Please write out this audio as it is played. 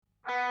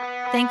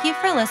Thank you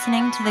for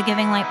listening to the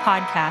Giving Light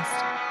podcast.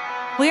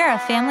 We are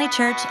a family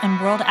church and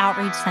world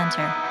outreach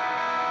center.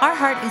 Our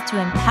heart is to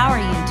empower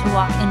you to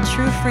walk in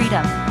true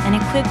freedom and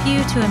equip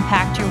you to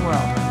impact your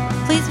world.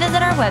 Please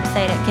visit our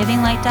website at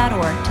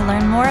givinglight.org to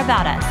learn more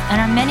about us and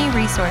our many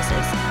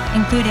resources,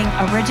 including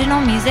original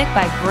music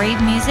by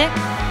Brave Music,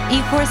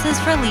 e-courses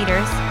for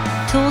leaders,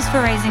 tools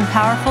for raising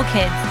powerful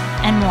kids,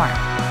 and more.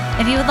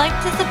 If you would like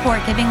to support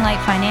Giving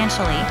Light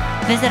financially,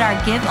 visit our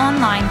Give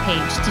Online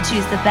page to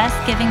choose the best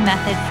giving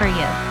method for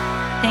you.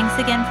 Thanks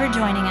again for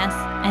joining us,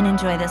 and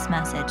enjoy this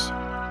message.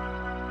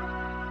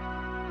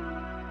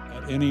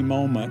 At any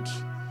moment,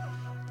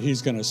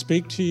 he's going to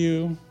speak to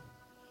you,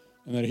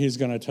 and that he's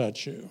going to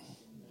touch you.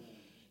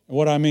 And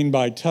what I mean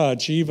by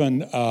touch, even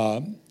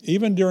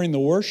during the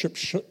worship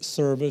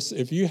service,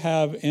 if you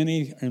have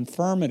any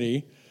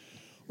infirmity,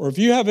 or if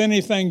you have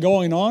anything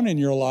going on in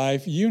your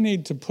life, you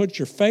need to put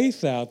your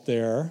faith out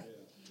there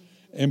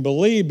and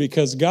believe,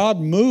 because God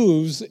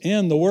moves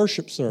in the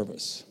worship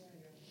service.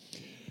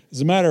 As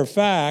a matter of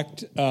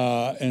fact,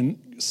 in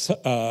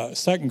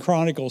 2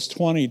 Chronicles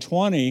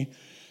 20:20,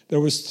 there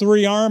was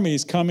 3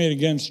 armies coming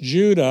against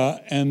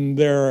Judah, and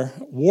their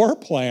war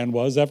plan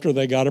was, after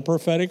they got a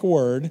prophetic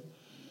word,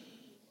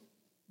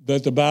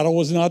 that the battle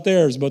was not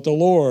theirs but the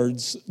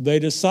Lord's, they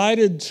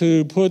decided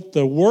to put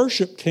the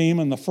worship team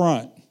in the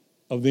front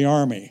of the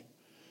army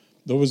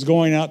that was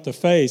going out to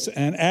face.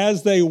 And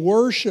as they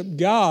worshiped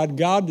God,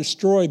 God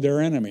destroyed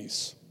their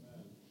enemies.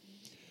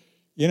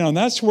 You know, and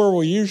that's where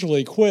we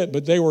usually quit,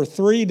 but they were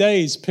 3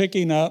 days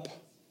picking up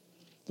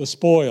the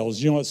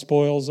spoils. You know what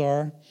spoils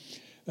are?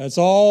 That's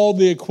all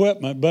the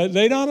equipment. But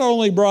they not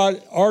only brought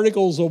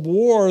articles of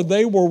war,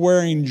 they were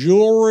wearing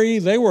jewelry.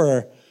 They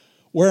were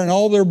wearing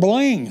all their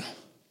bling.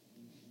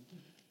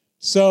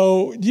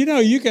 So, you know,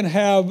 you can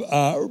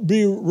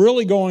be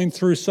really going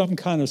through some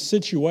kind of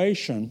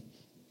situation.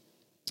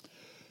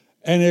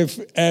 And if,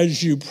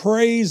 as you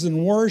praise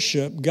and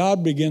worship,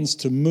 God begins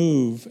to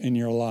move in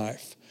your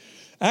life.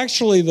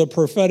 Actually, the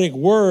prophetic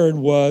word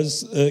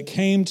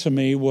came to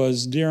me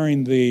was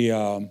during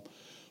the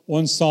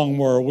one song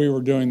where we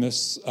were doing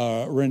this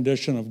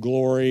rendition of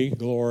Glory,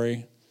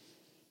 Glory,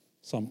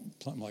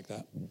 something like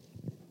that.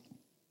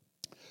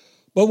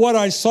 But what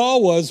I saw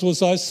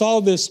was I saw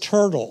this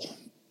turtle.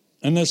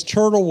 And this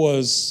turtle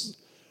was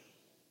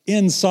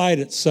inside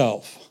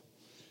itself.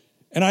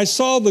 And I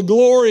saw the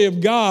glory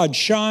of God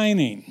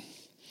shining.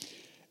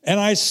 And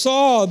I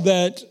saw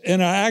that,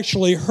 and I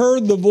actually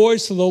heard the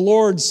voice of the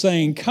Lord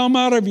saying, "Come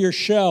out of your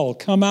shell,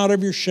 come out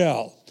of your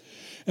shell."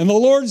 And the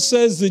Lord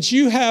says that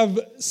you have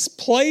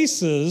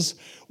places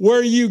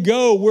where you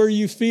go, where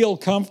you feel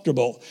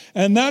comfortable.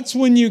 And that's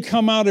when you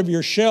come out of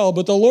your shell.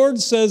 But the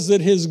Lord says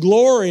that His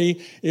glory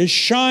is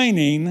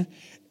shining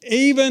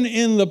even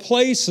in the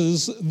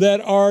places that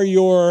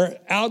are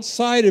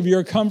outside of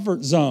your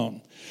comfort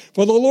zone.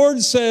 For the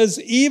Lord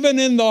says, even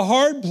in the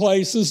hard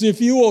places,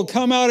 if you will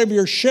come out of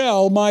your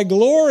shell, my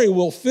glory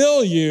will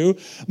fill you,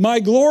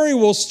 my glory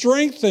will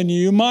strengthen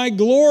you, my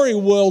glory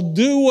will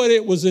do what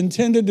it was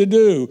intended to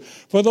do.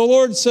 For the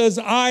Lord says,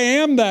 I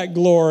am that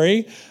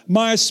glory,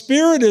 my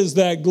spirit is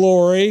that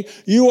glory,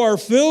 you are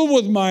filled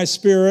with my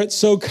spirit,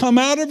 so come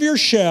out of your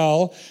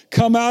shell,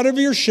 come out of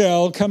your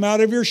shell, come out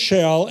of your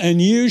shell,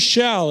 and you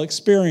shall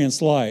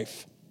experience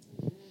life.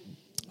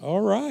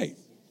 All right.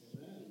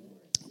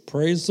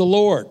 Praise the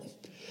Lord.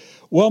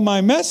 Well, my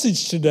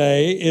message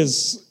today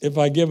is, if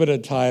I give it a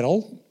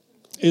title,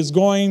 is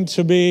going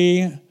to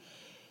be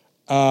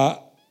an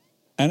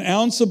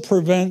ounce of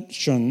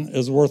prevention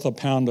is worth a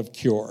pound of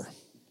cure.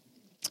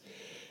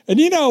 And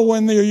you know,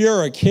 when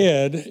you're a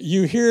kid,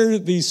 you hear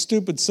these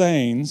stupid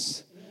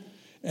sayings,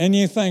 and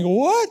you think,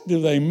 what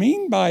do they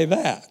mean by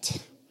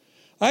that?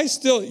 I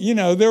still,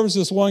 there was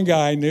this one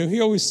guy I knew,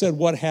 he always said,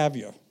 what have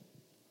you?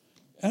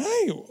 And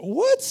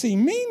what's he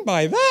mean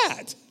by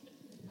that?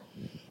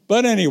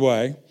 But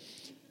anyway,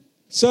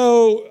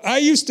 so I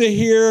used to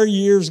hear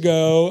years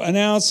ago, an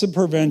ounce of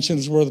prevention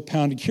is worth a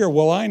pound of cure.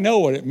 Well, I know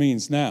what it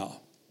means now.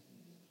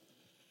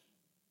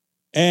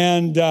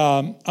 And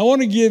I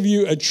want to give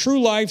you a true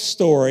life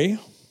story.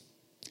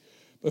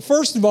 But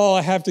first of all,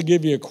 I have to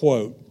give you a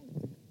quote.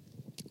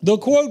 The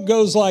quote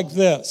goes like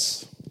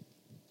this.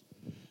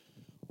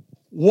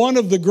 One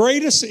of the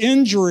greatest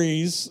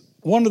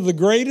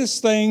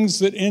things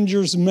that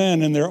injures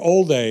men in their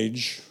old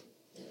age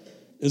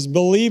is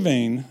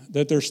believing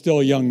that they're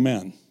still young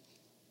men.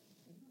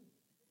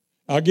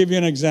 I'll give you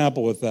an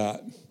example with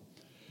that.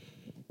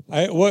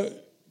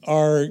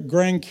 Our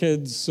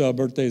grandkids'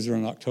 birthdays are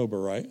in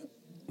October, right?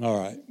 All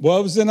right. Well,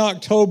 it was in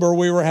October.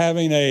 We were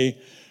having a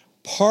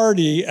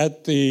party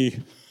at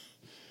the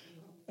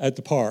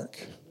park.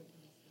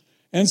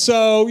 And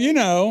so,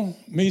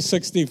 me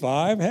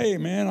 65, hey,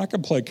 man, I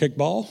can play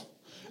kickball,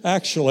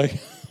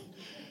 actually.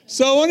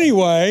 So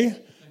anyway,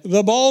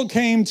 the ball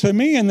came to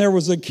me, and there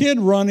was a kid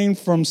running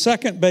from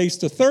second base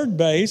to third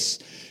base,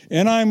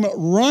 and I'm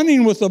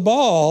running with the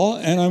ball,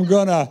 and I'm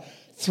going to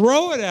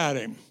throw it at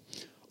him.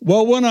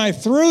 Well, when I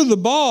threw the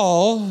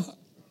ball,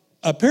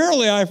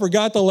 apparently I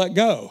forgot to let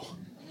go.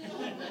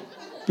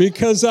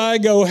 because I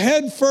go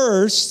head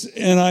first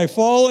and I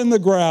fall in the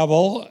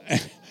gravel.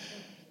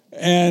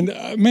 And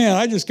man,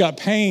 I just got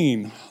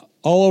pain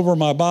all over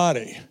my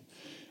body.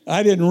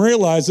 I didn't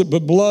realize it,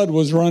 but blood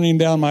was running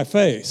down my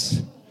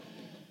face.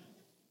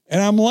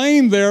 And I'm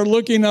laying there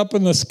looking up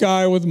in the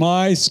sky with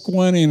my eyes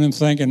squinting and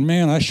thinking,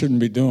 man, I shouldn't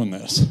be doing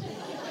this.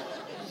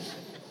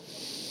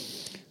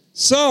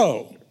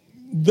 So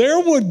there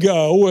would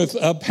go with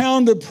a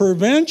pound of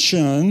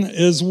prevention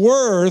is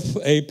worth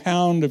a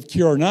pound of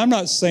cure. Now, I'm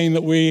not saying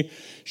that we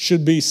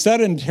should be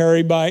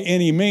sedentary by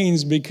any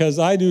means, because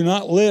I do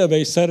not live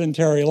a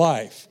sedentary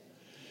life.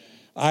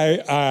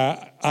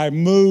 I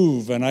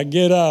move and I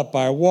get up,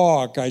 I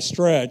walk, I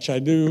stretch. I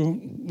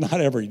do,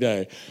 not every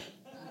day.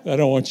 I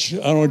don't want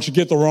you to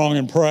get the wrong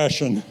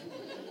impression.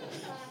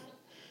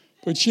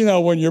 But you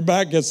know, when your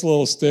back gets a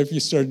little stiff, you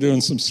start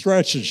doing some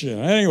stretches.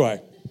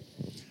 Anyway.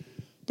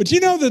 But you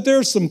know that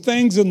there's some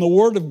things in the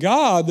Word of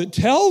God that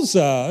tells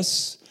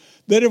us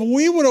that if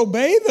we would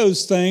obey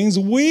those things,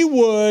 we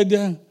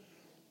would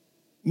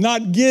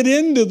not get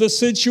into the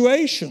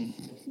situation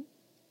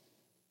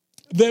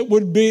that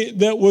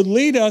would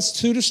lead us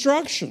to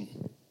destruction.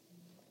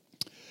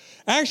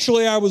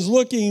 Actually, I was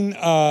looking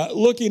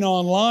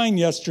online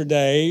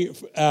yesterday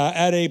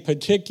at a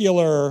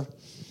particular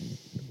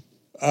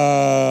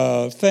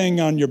thing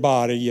on your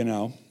body, you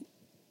know,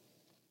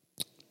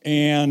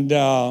 and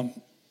on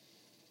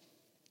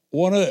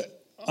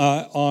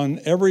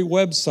every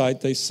website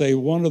they say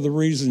one of the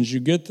reasons you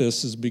get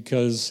this is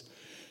because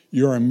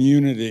your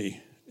immunity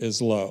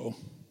is low.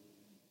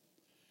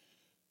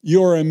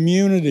 Your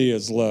immunity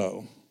is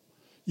low.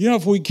 You know,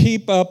 if we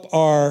keep up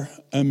our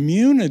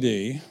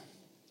immunity,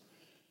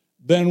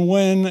 then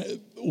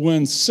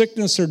when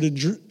sickness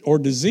or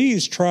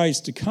disease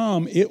tries to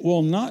come, it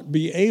will not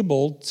be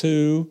able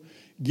to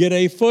get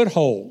a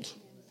foothold.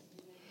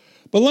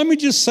 But let me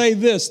just say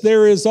this,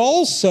 there is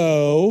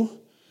also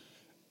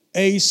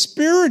a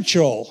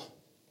spiritual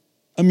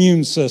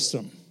immune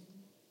system.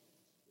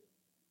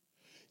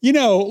 You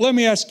know, let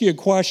me ask you a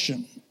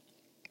question.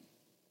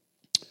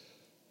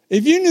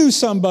 If you knew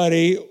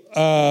somebody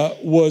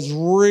was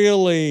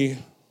really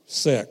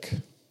sick,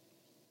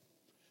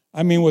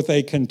 I mean with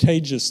a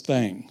contagious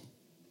thing,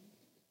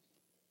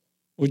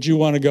 would you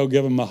want to go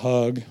give them a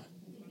hug?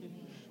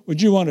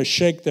 Would you want to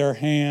shake their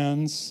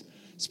hands,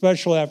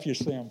 especially after you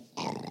see them,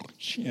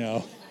 you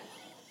know?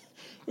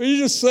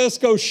 Let's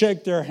go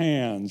shake their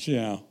hands, you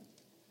know.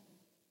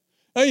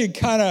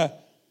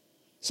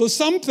 So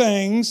some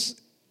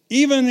things,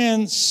 even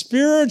in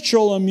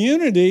spiritual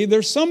immunity,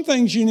 there's some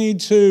things you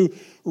need to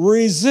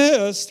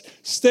resist,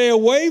 stay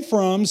away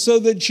from, so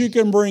that you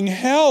can bring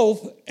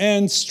health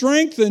and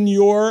strengthen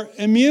your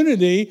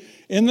immunity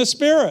in the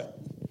spirit.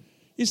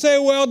 You say,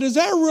 well, does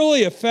that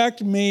really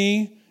affect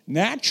me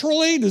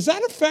naturally? Does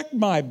that affect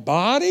my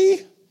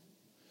body?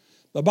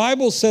 The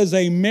Bible says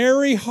a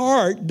merry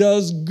heart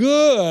does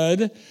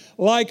good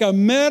like a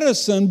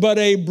medicine, but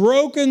a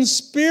broken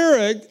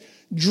spirit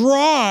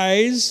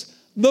dries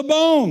the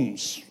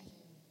bones.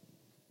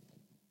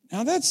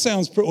 Now that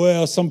sounds,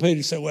 well, some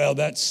people say, well,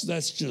 that's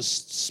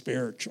just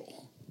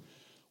spiritual.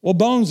 Well,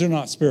 bones are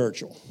not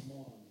spiritual.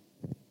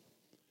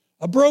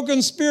 A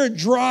broken spirit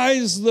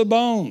dries the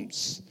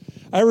bones.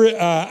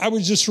 I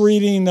was just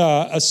reading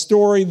a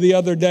story the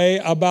other day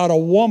about a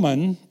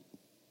woman.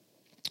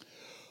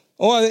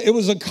 Oh, it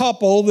was a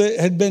couple that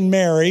had been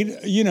married,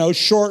 you know,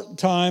 short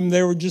time.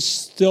 They were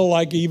just still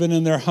like even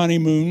in their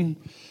honeymoon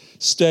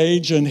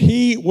stage. And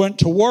he went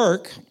to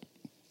work.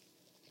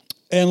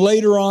 And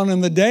later on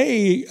in the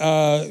day,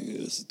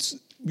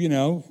 you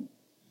know,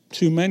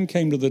 two men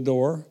came to the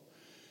door,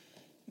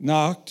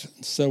 knocked,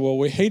 and said, well,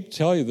 we hate to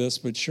tell you this,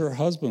 but your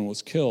husband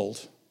was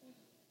killed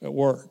at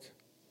work.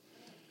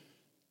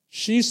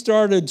 She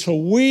started to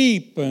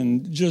weep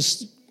and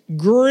just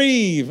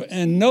grieve,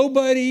 and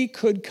nobody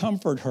could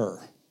comfort her.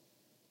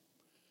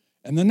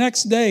 And the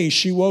next day,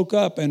 she woke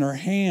up, and her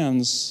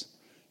hands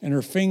and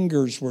her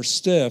fingers were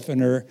stiff,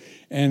 and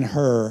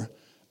her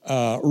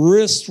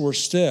wrists were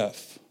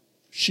stiff.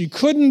 She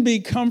couldn't be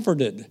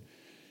comforted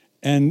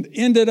and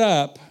ended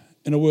up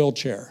in a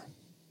wheelchair.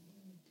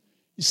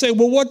 You say,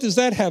 well, what does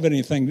that have to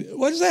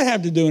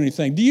do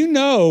anything? Do you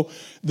know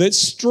that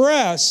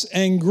stress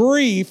and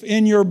grief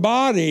in your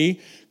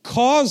body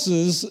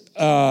causes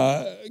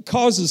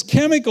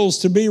chemicals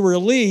to be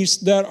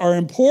released that are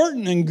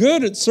important and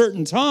good at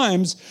certain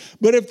times,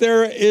 but if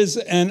there is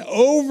an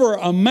over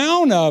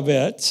amount of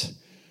it,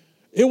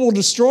 it will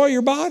destroy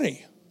your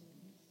body.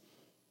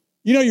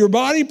 You know, your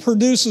body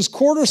produces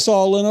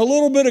cortisol, and a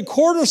little bit of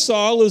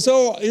cortisol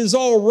is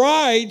all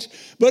right,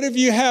 but if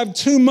you have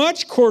too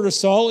much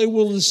cortisol, it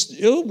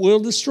will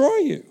destroy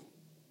you.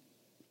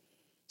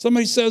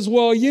 Somebody says,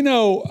 well, you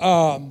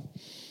know,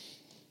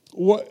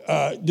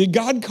 did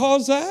God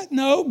cause that?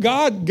 No,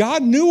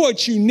 God knew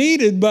what you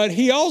needed, but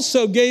he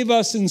also gave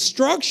us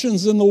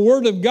instructions in the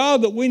Word of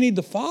God that we need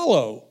to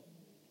follow.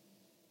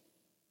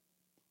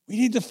 We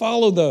need to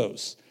follow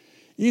those.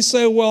 You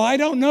say, well, I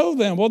don't know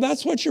them. Well,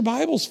 that's what your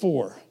Bible's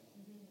for.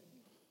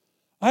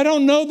 I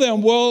don't know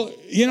them. Well,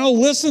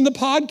 listen to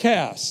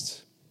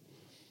podcasts.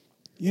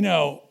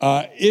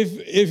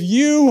 If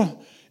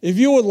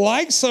you would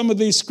like some of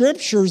these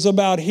scriptures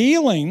about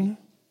healing,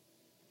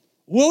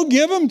 we'll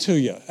give them to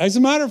you. As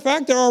a matter of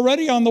fact, they're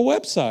already on the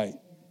website.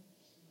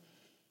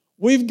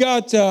 We've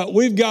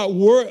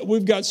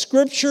got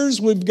scriptures,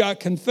 we've got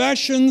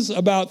confessions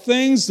about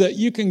things that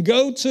you can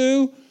go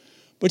to.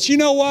 But you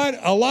know what?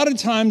 A lot of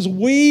times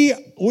we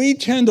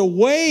tend to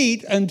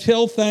wait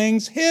until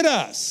things hit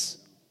us.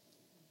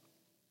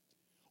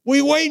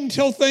 We wait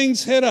until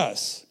things hit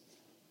us.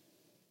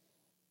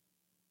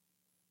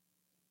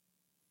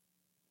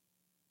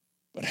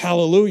 But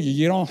hallelujah,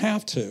 you don't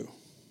have to.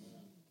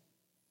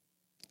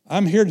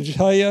 I'm here to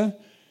tell you,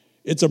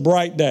 it's a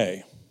bright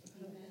day.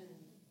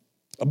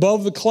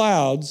 Above the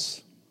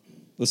clouds,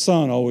 the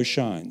sun always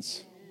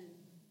shines.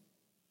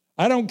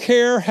 I don't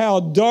care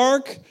how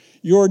dark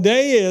your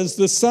day is,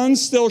 the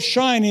sun's still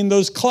shining,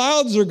 those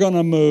clouds are going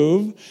to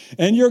move,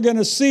 and you're going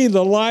to see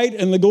the light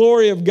and the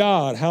glory of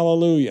God.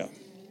 Hallelujah.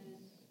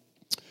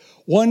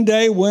 One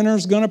day,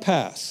 winter's going to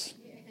pass.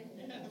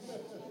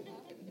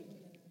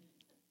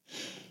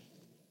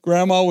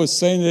 Grandma was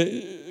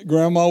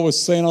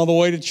saying on the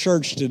way to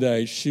church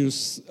today, she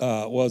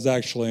was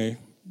actually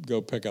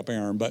go pick up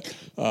Aaron, but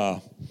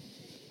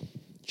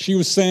she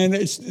was saying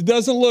it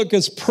doesn't look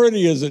as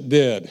pretty as it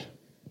did,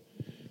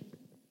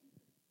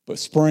 but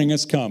spring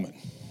is coming.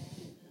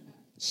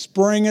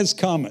 Spring is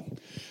coming.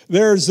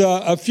 There's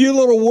a few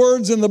little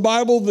words in the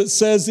Bible that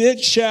says it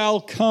shall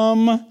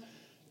come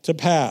to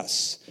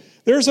pass.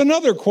 There's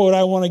another quote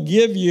I want to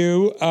give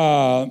you,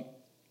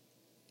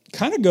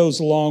 kind of goes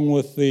along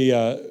with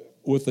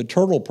the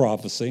turtle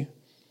prophecy.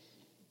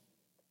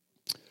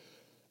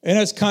 And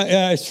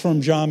it's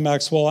from John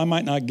Maxwell. I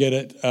might not get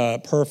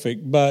it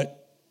perfect,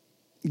 but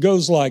it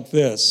goes like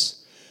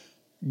this.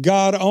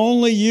 God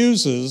only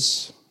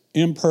uses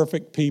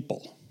imperfect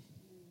people.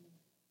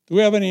 Do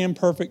we have any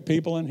imperfect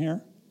people in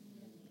here?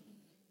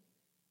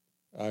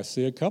 I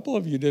see a couple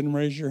of you didn't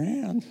raise your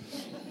hand.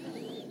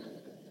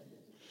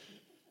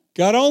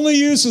 God only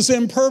uses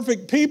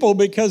imperfect people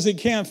because he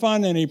can't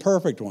find any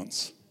perfect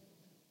ones.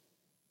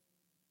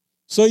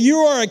 So you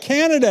are a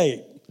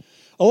candidate.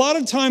 A lot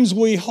of times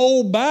we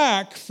hold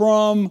back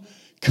from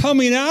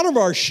coming out of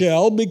our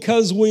shell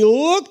because we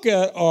look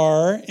at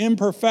our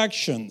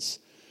imperfections.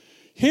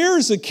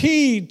 Here's the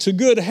key to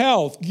good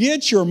health.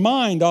 Get your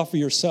mind off of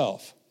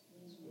yourself.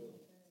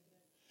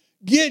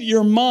 Get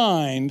your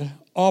mind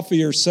off of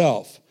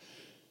yourself.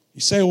 You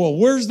say, well,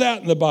 where's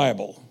that in the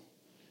Bible?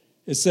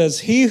 It says,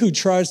 he who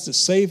tries to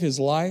save his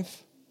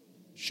life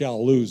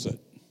shall lose it.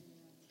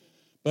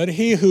 But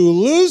he who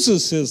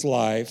loses his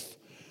life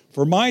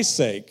for my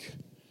sake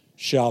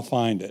shall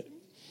find it.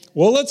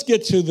 Well, let's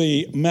get to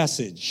the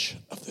message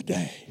of the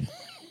day.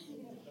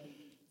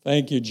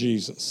 Thank you,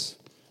 Jesus.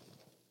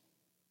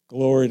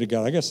 Glory to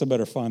God. I guess I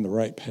better find the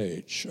right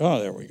page. Oh,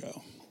 there we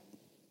go.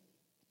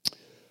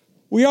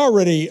 We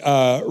already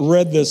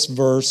read this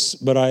verse,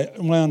 but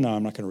I'm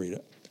not going to read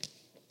it.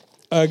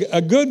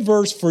 A good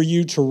verse for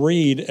you to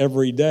read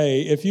every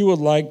day, if you would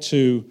like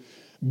to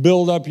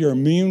build up your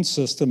immune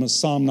system, is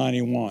Psalm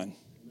 91.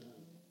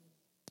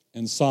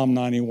 In Psalm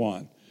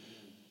 91.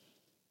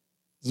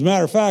 As a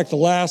matter of fact, the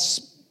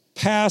last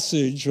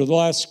passage or the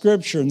last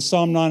scripture in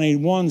Psalm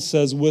 91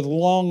 says, with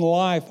long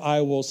life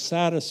I will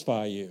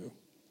satisfy you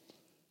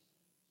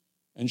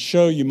and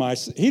show you my...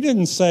 He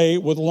didn't say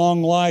with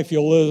long life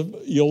you'll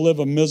live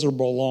a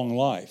miserable long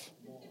life.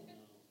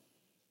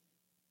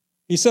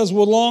 He says,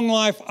 with long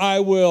life,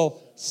 I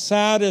will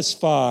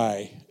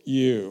satisfy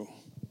you.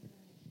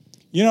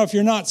 You know, if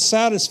you're not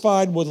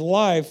satisfied with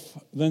life,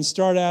 then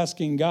start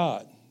asking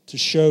God to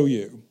show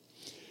you.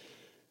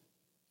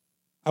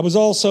 I was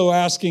also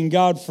asking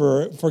God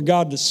for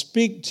God to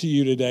speak to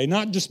you today,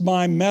 not just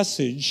my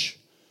message,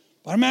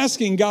 but I'm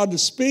asking God to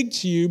speak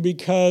to you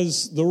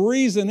because the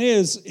reason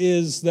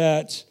is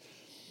that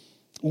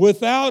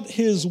without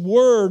his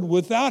word,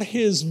 without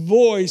his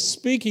voice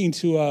speaking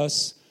to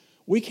us,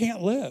 we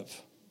can't live.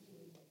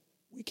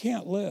 We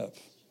can't live.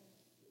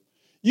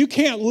 You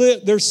can't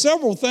live. There's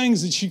several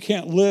things that you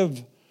can't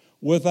live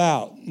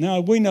without. Now,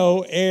 we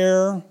know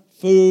air,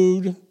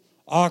 food,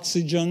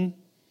 oxygen.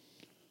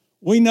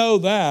 We know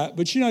that,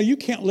 but you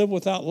can't live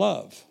without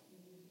love.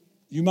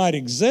 You might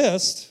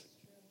exist,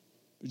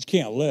 but you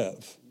can't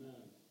live.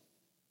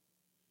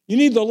 You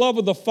need the love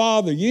of the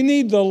Father. You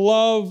need the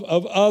love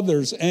of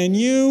others, and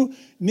you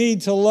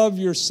need to love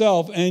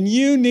yourself, and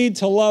you need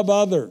to love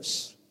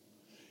others.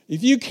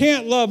 If you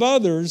can't love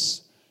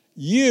others,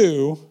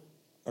 you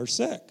are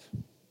sick.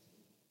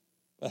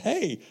 But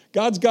hey,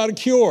 God's got a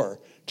cure.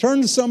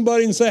 Turn to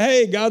somebody and say,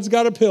 hey, God's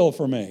got a pill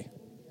for me.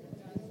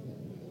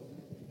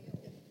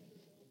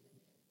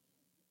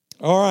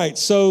 All right,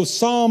 so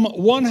Psalm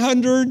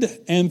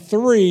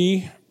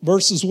 103,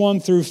 verses 1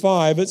 through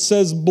 5, it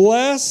says,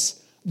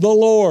 bless the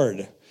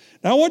Lord.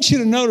 Now, I want you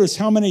to notice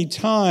how many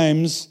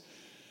times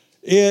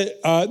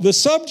the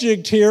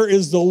subject here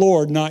is the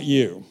Lord, not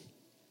you.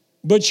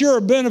 But you're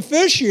a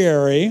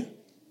beneficiary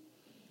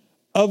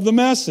of the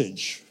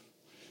message.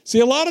 See,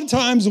 a lot of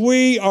times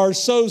we are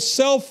so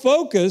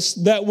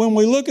self-focused that when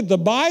we look at the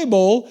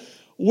Bible,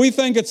 we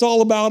think it's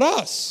all about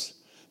us.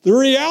 The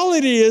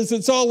reality is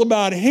it's all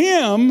about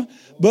him,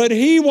 but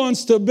he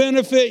wants to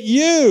benefit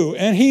you.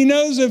 And he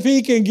knows if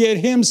he can get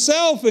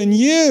himself and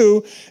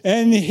you,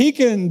 and he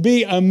can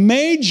be a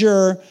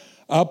major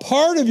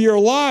part of your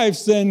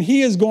lives, then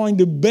he is going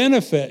to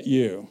benefit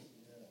you.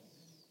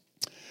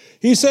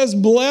 He says,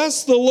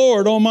 bless the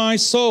Lord, O my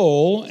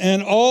soul,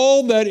 and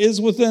all that is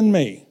within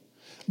me.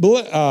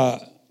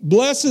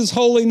 Bless his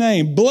holy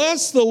name.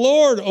 Bless the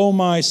Lord, O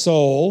my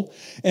soul,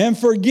 and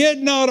forget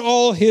not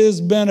all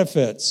his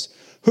benefits,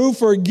 who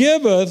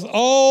forgiveth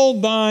all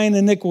thine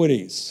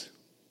iniquities.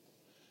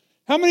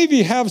 How many of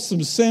you have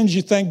some sins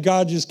you think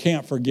God just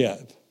can't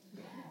forgive?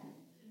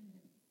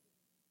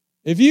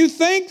 If you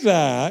think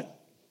that,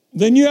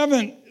 then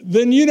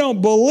you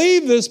don't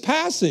believe this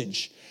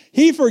passage.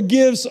 He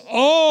forgives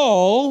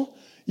all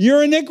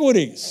your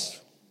iniquities.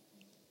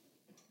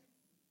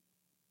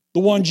 The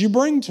ones you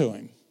bring to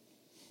him.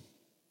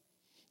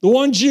 The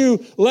ones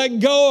you let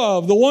go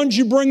of. The ones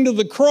you bring to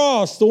the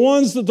cross. The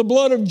ones that the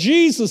blood of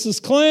Jesus has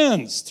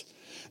cleansed.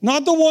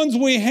 Not the ones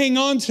we hang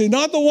on to.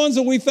 Not the ones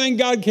that we think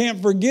God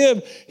can't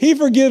forgive. He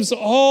forgives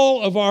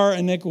all of our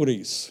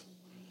iniquities.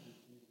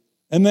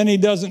 And then he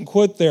doesn't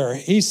quit there.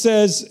 He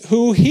says,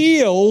 who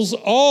heals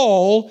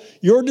all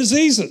your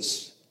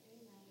diseases.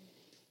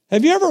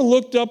 Have you ever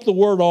looked up the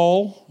word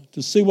all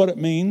to see what it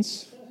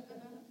means?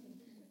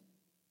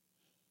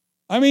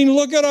 I mean,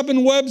 look it up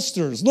in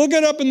Webster's. Look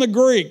it up in the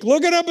Greek.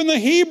 Look it up in the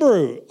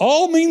Hebrew.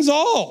 All means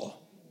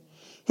all.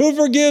 Who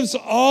forgives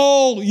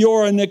all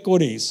your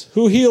iniquities.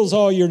 Who heals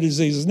all your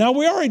diseases. Now,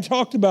 we already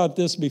talked about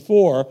this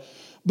before,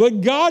 but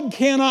God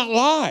cannot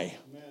lie.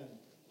 Amen.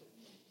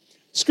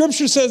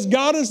 Scripture says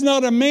God is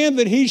not a man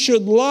that he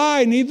should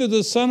lie, neither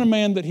the son of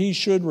man that he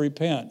should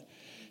repent.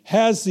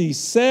 Has he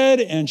said,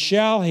 and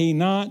shall he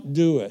not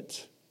do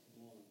it?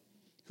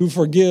 Who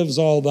forgives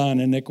all thine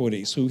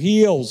iniquities. Who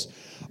heals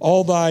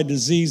all thy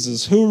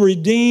diseases, who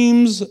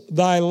redeems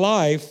thy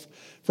life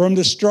from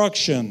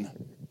destruction.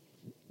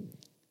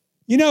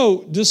 You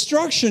know,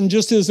 destruction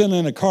just isn't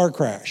in a car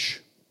crash.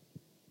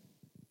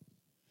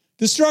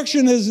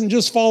 Destruction isn't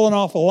just falling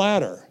off a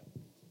ladder.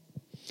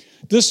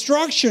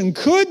 Destruction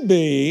could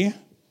be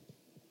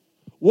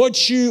what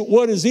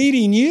is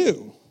eating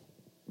you.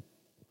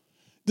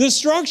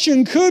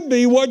 Destruction could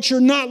be what you're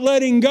not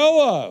letting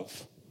go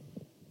of.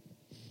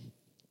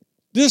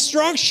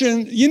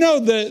 Destruction, you know,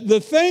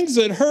 the things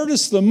that hurt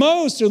us the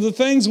most are the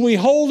things we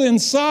hold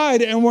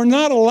inside, and we're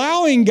not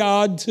allowing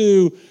God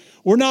to,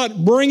 we're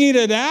not bringing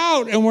it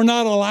out, and we're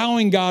not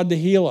allowing God to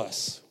heal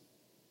us.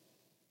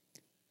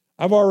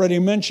 I've already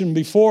mentioned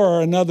before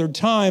another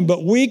time,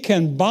 but we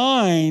can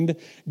bind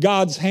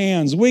God's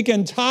hands. We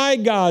can tie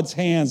God's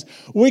hands.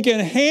 We can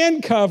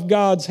handcuff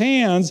God's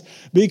hands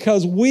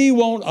because we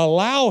won't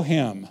allow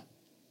him.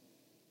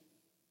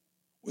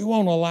 We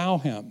won't allow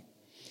him.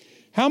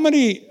 How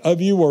many of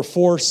you were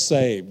forced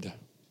saved?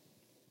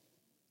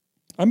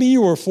 I mean,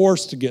 you were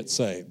forced to get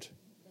saved.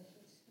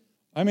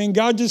 I mean,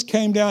 God just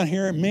came down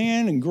here,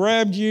 man, and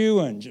grabbed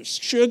you and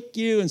just shook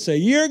you and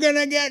said, you're going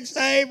to get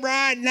saved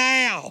right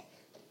now.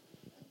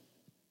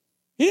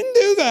 He didn't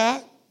do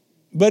that,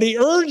 but he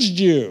urged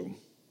you.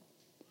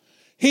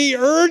 He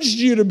urged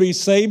you to be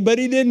saved, but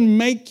he didn't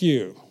make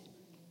you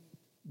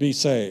be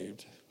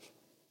saved.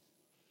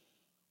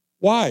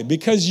 Why?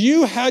 Because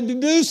you had to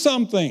do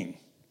something.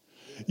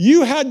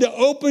 You had to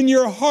open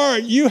your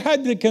heart. You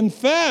had to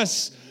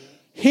confess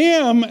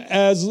him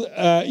as,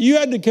 you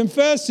had to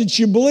confess that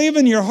you believe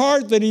in your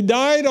heart that he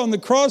died on the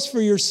cross for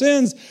your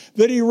sins,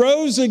 that he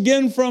rose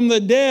again from the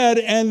dead,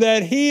 and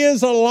that he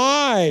is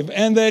alive,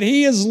 and that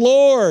he is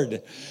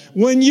Lord.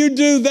 When you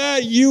do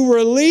that, you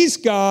release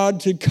God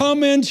to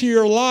come into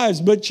your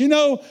lives. But you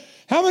know,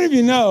 how many of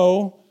you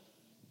know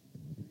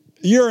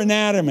your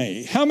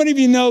anatomy? How many of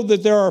you know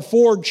that there are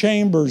 4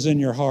 chambers in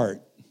your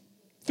heart?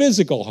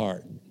 Physical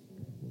heart.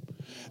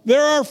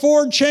 There are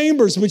 4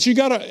 chambers, but you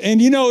got to, and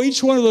you know,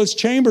 each one of those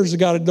chambers has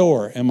got a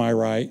door. Am I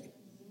right?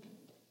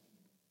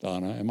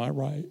 Donna, am I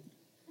right?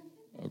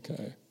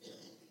 Okay.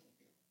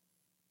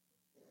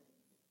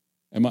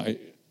 Am I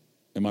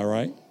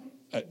right?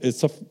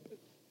 It's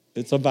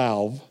a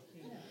valve.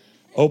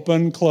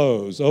 Open,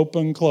 close,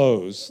 open,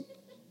 close.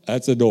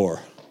 That's a door.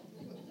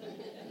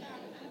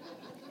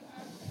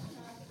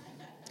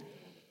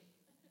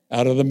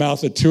 Out of the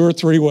mouth of 2 or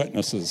 3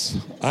 witnesses.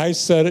 I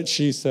said it,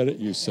 she said it,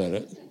 you said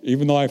it,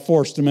 even though I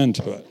forced them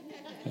into it.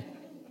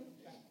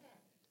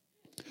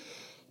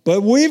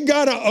 But we've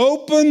got to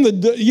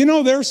open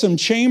there's some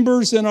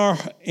chambers in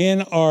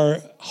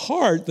our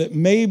heart that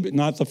maybe,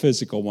 not the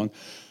physical one,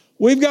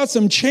 we've got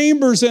some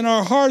chambers in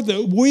our heart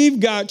that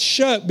we've got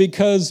shut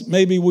because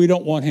maybe we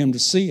don't want him to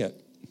see it.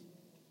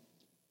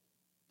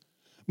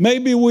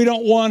 Maybe we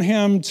don't want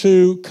him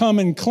to come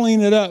and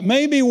clean it up.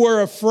 Maybe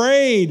we're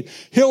afraid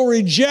he'll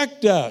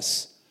reject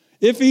us.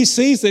 If he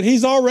sees it,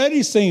 he's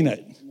already seen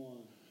it.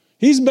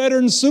 He's better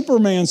than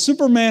Superman.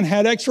 Superman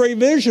had X-ray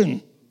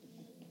vision.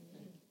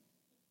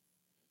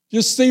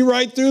 Just see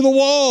right through the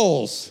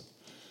walls.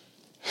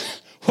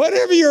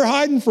 Whatever you're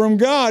hiding from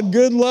God,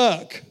 good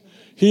luck.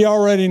 He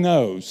already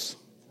knows.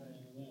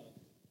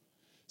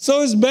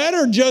 So it's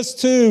better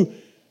just to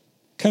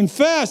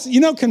confess. You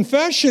know,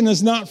 confession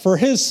is not for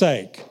his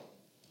sake.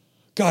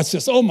 God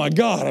says, oh my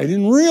God, I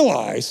didn't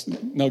realize.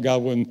 No,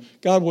 God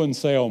wouldn't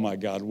say, oh my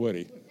God, would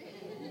he?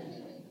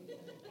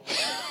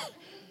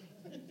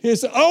 He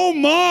said, oh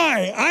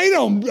my,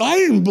 I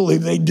didn't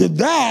believe they did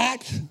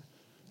that.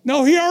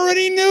 No, he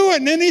already knew it,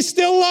 and then he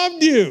still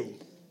loved you.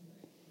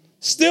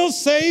 Still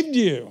saved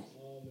you.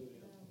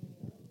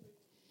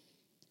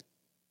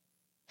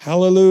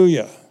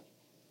 Hallelujah.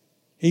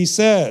 He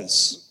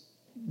says,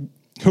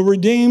 who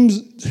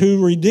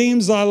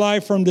redeems thy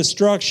life from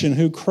destruction,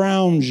 who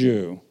crowns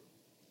you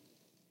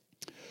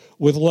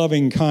with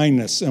loving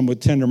kindness and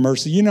with tender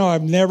mercy. You know,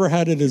 I've never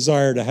had a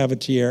desire to have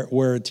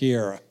wear a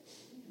tiara.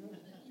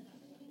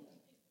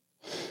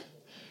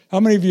 How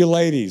many of you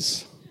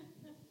ladies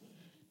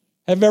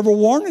have ever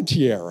worn a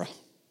tiara?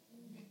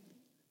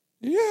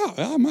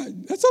 Yeah,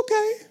 that's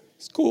okay.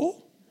 It's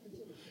cool.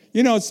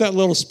 You know, it's that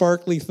little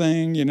sparkly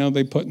thing, you know,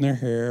 they put in their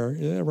hair.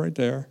 Yeah, right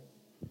there.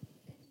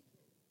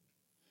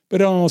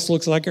 But it almost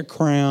looks like a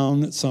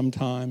crown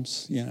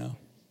sometimes, you know.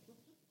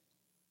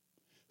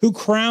 Who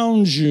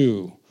crowns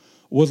you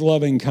with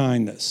loving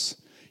kindness?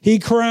 He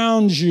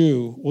crowns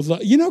you with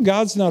love. You know,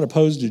 God's not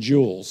opposed to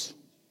jewels.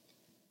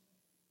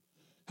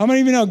 How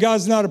many of you know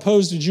God's not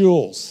opposed to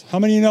jewels? How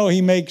many of you know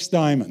he makes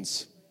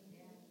diamonds?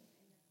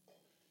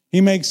 He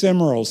makes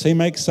emeralds. He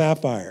makes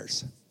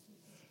sapphires.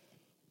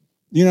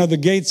 You know, the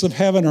gates of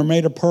heaven are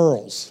made of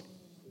pearls.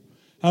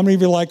 How many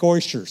of you like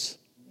oysters?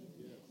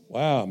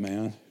 Wow,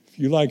 man.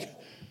 If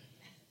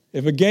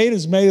a gate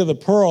is made of the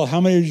pearl,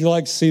 how many of you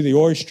like to see the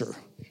oyster?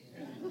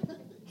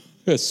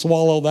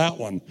 Swallow that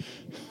one.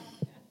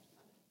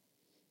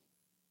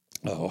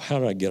 Oh, how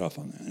did I get off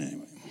on that?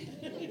 Anyway.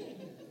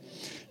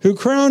 Who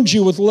crowns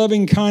you with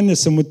loving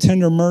kindness and with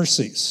tender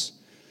mercies,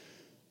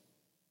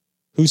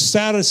 who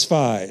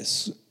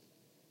satisfies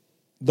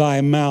thy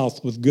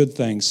mouth with good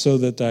things, so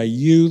that thy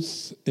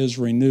youth is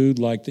renewed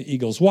like the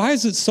eagles. Why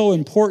is it so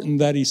important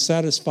that he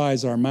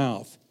satisfies our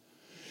mouth?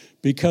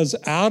 Because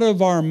out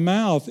of our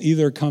mouth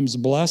either comes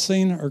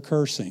blessing or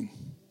cursing.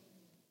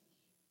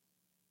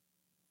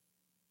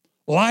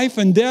 Life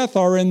and death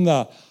are in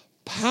the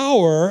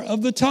power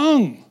of the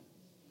tongue.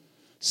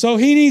 So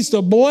he needs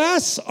to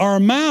bless our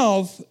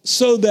mouth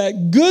so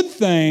that good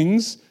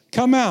things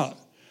come out.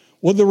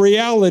 Well, the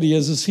reality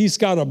is he's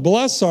got to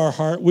bless our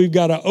heart. We've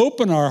got to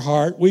open our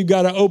heart. We've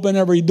got to open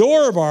every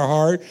door of our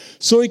heart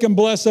so he can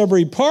bless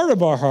every part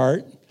of our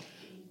heart.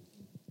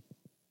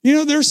 You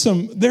know, there's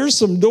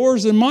some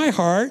doors in my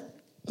heart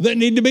that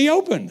need to be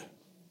opened.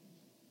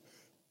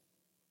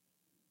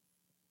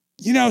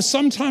 You know,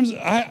 sometimes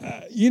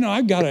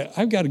I've got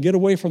to get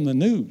away from the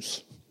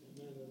news.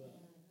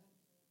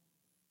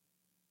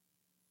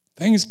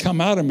 Things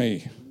come out of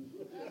me.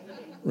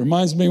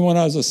 Reminds me when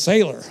I was a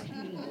sailor.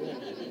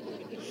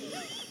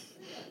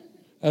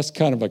 That's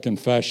kind of a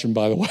confession,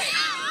 by the way.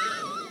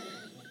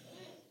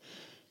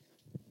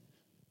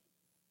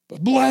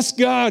 But bless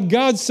God.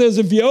 God says,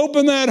 if you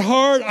open that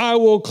heart, I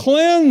will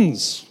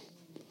cleanse.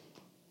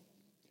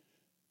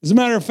 As a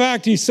matter of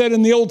fact, he said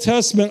in the Old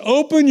Testament,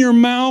 open your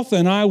mouth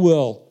and I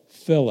will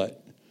fill it.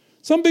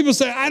 Some people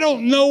say, I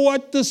don't know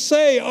what to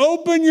say.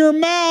 Open your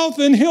mouth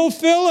and he'll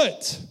fill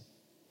it.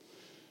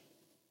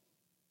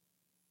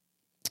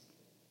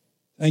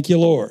 Thank you,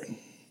 Lord.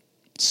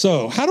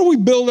 So, how do we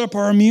build up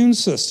our immune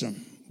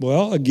system?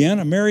 Well, again,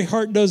 a merry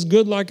heart does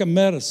good like a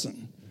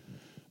medicine,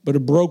 but a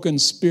broken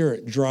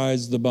spirit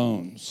dries the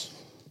bones.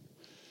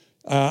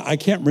 I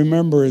can't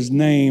remember his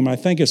name. I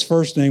think his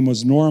first name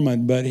was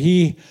Norman, but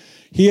he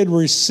had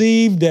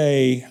received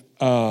a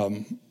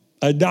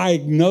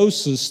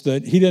diagnosis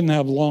that he didn't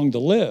have long to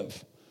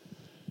live.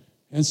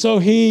 And so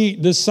he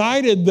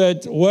decided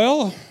that,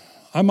 well,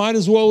 I might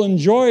as well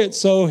enjoy it.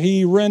 So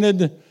he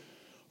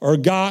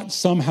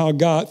somehow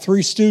got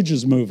Three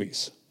Stooges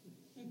movies.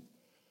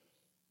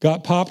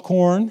 Got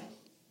popcorn,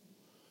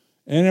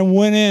 and then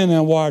went in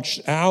and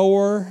watched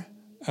hour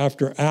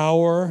after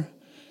hour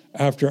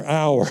after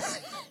hour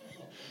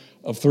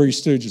of Three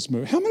Stooges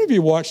movies. How many of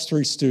you watched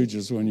Three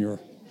Stooges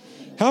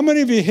how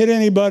many of you hit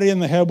anybody in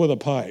the head with a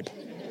pipe?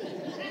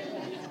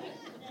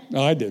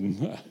 No, I didn't.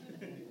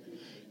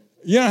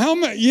 They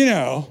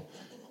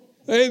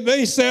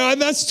say, oh,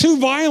 that's too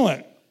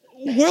violent.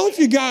 Well,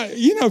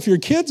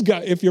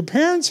 if your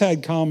parents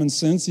had common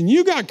sense and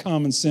you got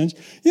common sense,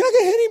 you're not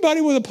going to hit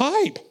anybody with a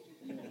pipe.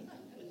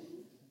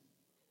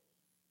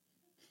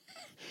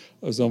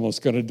 I was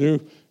almost going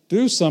to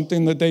do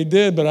something that they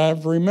did, but I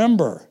have to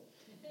remember.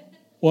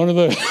 One of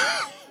the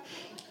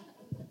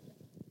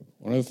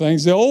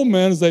things the old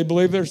men is they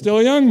believe they're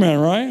still young men,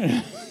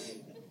 right?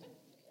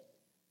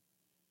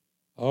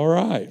 All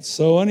right.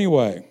 So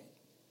anyway,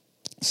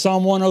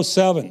 Psalm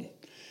 107.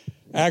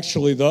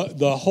 Actually,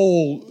 the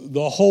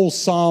whole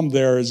psalm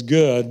there is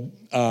good,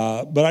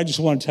 but I just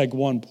want to take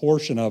one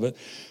portion of it.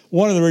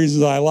 One of the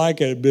reasons I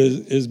like it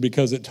is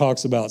because it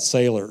talks about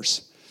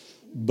sailors.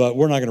 but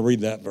we're not going to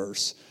read that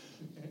verse.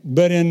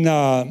 But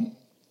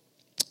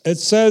it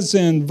says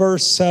in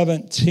verse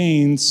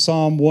 17,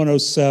 Psalm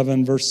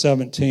 107, verse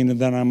 17, and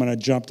then I'm going to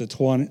jump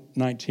to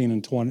 19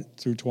 and 20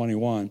 through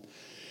 21.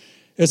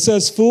 It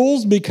says,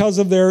 fools, because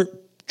of their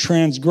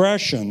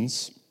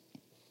transgressions,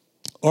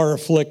 are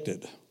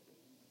afflicted.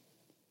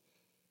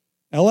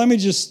 Now, let me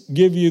just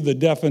give you the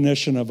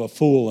definition of a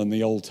fool in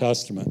the Old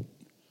Testament.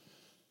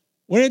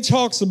 When it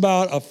talks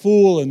about a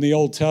fool in the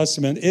Old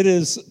Testament, it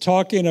is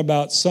talking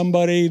about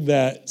somebody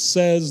that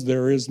says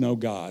there is no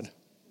God.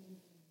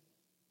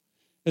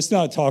 It's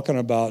not talking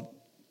about,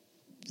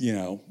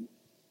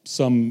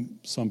 some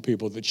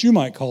people that you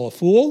might call a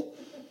fool,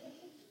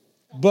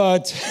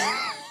 but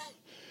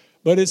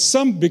it's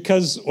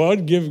because, well,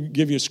 I'd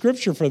give you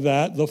scripture for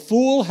that. The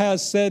fool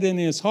has said in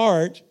his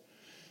heart,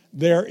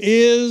 there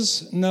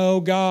is no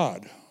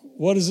God.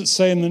 What does it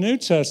say in the New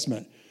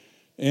Testament?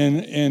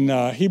 In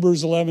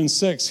Hebrews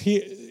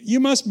 11:6, you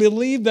must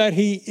believe that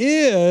he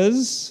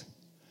is,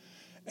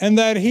 and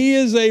that he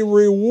is a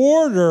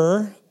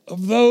rewarder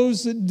of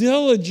those that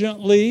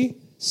diligently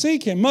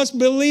seek him. Must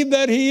believe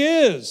that he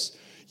is.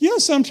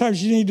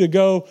 Sometimes you need to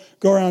go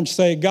around and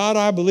say, God,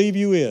 I believe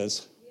you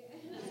is.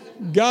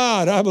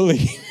 God, I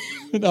believe.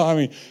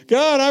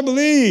 God, I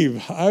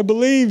believe. I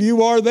believe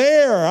you are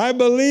there. I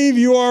believe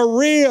you are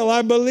real.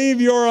 I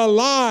believe you're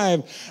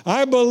alive.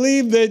 I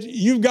believe that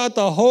you've got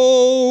the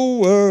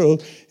whole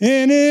world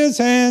in his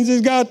hands.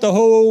 He's got the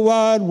whole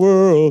wide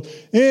world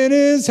in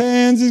his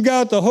hands. He's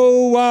got the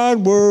whole wide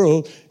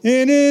world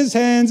in his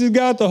hands. He's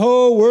got the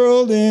whole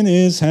world in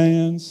his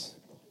hands.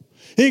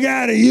 He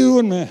got a you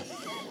and me.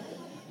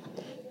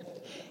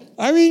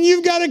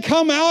 You've got to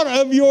come out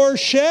of your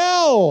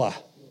shell.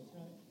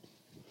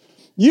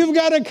 You've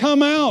got to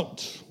come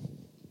out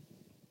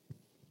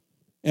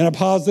in a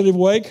positive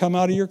way. Come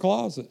out of your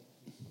closet.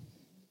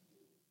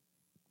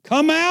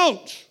 Come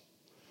out.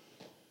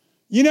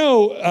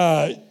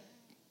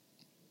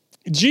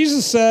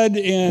 Jesus said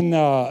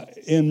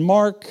in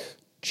Mark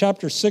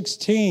chapter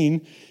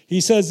 16, he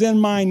says, in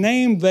my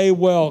name they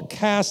will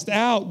cast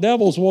out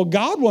devils. Well,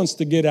 God wants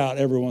to get out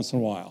every once in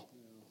a while.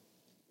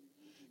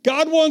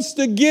 God wants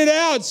to get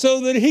out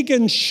so that he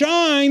can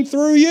shine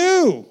through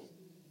you.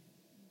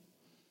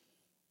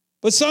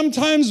 But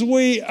sometimes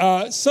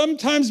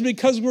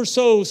because we're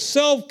so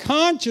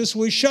self-conscious,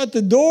 we shut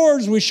the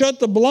doors, we shut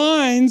the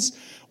blinds,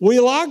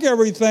 we lock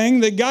everything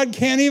that God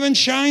can't even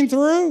shine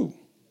through.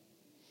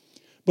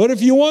 But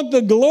if you want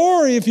the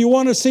glory, if you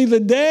want to see the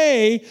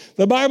day,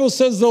 the Bible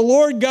says the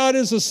Lord God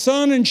is a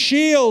sun and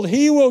shield.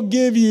 He will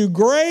give you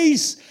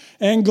grace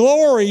and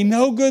glory.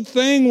 No good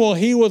thing will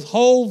he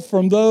withhold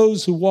from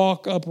those who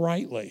walk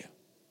uprightly.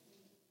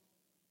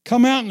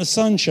 Come out in the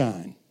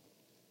sunshine.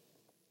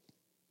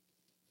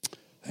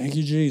 Thank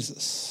you,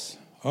 Jesus.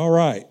 All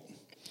right.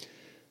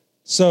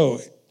 So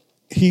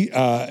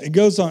it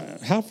goes on.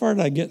 How far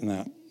did I get in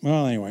that?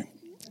 Well, anyway.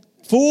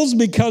 Fools,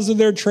 because of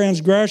their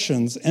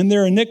transgressions and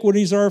their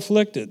iniquities, are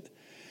afflicted.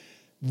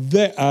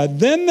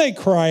 Then they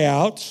cry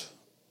out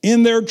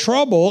in their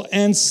trouble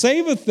and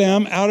saveth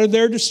them out of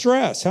their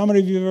distress. How many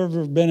of you have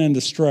ever been in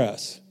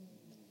distress?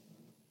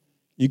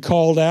 You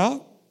called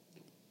out,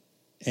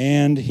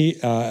 and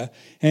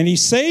he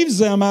saves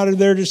them out of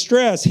their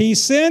distress. He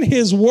sent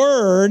his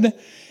word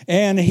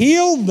and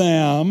healed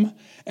them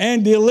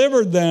and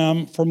delivered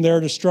them from their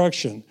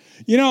destruction.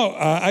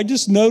 I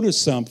just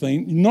noticed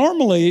something.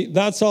 Normally,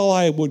 that's all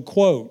I would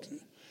quote.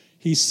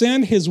 He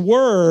sent his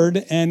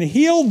word and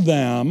healed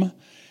them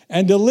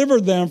and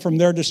delivered them from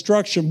their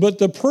destruction. But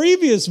the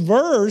previous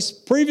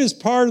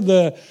part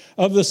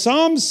of the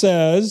psalm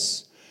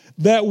says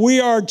that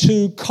we are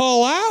to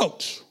call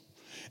out.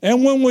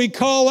 And when we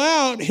call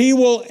out, he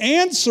will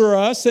answer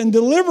us and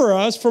deliver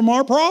us from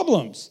our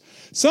problems.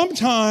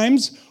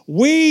 Sometimes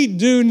we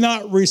do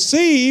not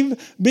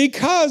receive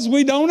because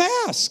we don't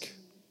ask.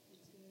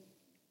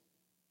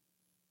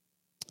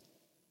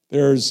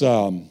 There's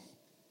an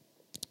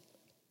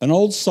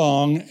old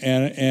song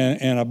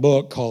and a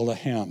book called A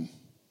Hymn.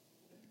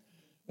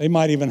 They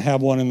might even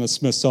have one in the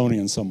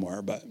Smithsonian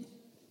somewhere, but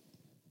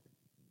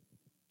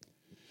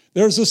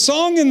there's a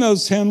song in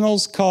those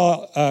hymnals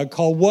called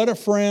What a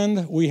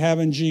Friend We Have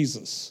in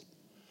Jesus.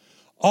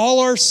 All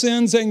our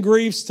sins and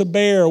griefs to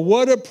bear.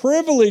 What a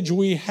privilege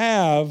we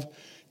have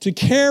to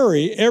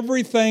carry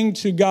everything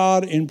to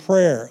God in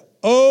prayer.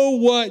 Oh,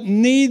 what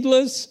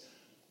needless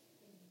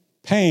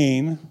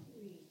pain.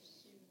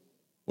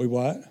 We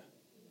what?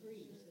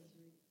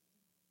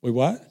 We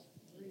what?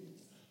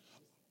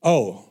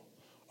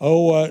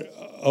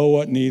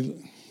 What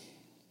need.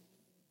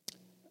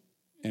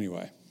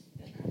 Anyway.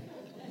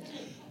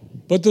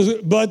 But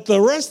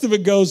the rest of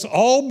it goes,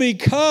 all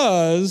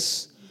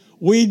because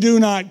we do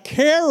not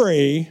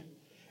carry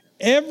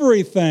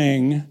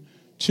everything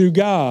to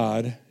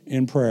God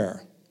in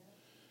prayer.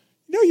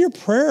 Your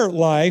prayer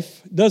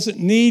life doesn't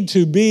need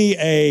to be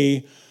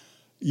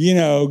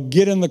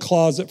get in the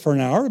closet for an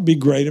hour. It'd be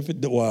great if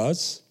it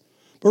was.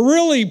 But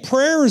really,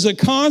 prayer is a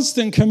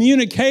constant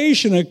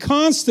communication, a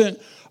constant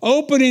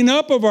opening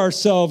up of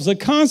ourselves, a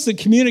constant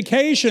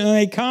communication, and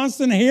a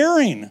constant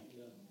hearing.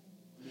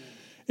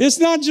 It's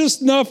not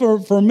just enough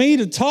for me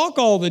to talk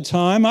all the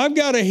time. I've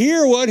got to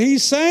hear what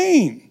he's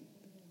saying.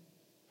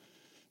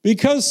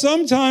 Because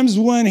sometimes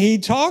when he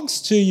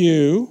talks to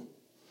you,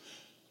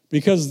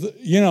 because,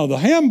 the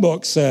hymn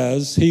book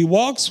says he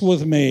walks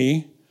with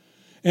me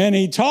and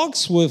he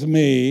talks with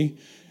me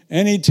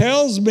and he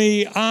tells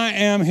me I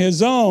am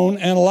his own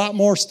and a lot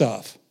more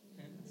stuff.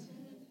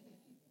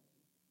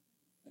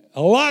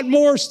 A lot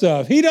more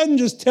stuff. He doesn't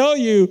just tell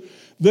you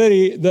that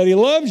he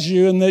loves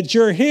you and that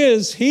you're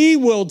his. He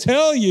will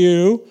tell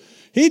you.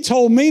 He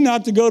told me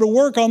not to go to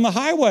work on the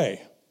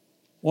highway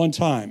one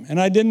time, and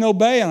I didn't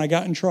obey and I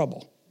got in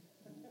trouble.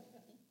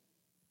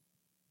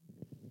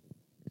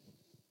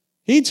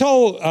 He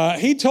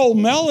told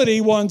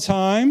Melody one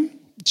time,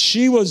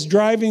 she was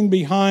driving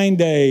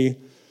behind a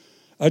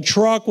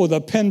truck with a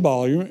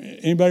pinball.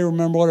 Anybody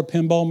remember what a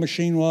pinball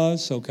machine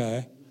was?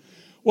 Okay.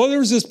 Well, there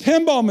was this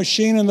pinball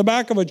machine in the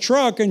back of a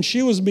truck, and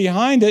she was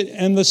behind it,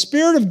 and the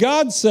Spirit of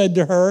God said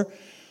to her,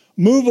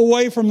 move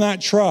away from that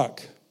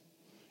truck.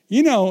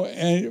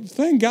 And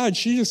thank God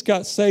she just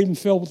got saved and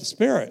filled with the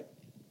Spirit.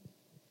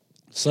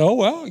 So,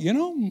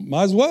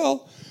 might as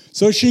well.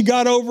 So she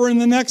got over in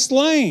the next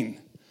lane.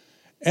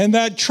 And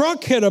that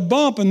truck hit a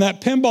bump, and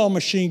that pinball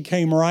machine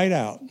came right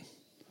out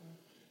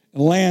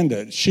and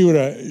landed. She would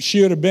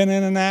have been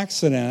in an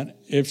accident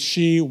if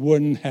she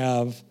wouldn't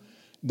have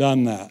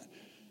done that.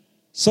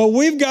 So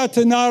we've got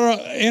to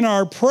in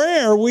our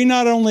prayer, we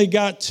not only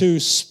got to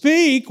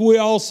speak, we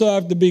also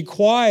have to be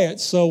quiet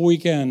so we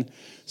can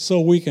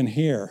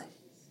hear.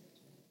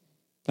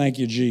 Thank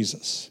you,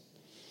 Jesus.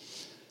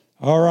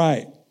 All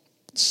right.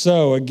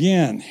 So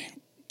again,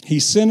 he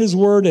sent his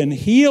word and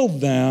healed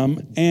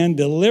them and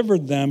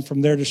delivered them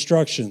from their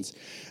destructions.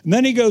 And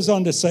then he goes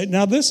on to say,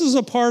 now this is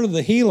a part of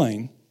the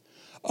healing.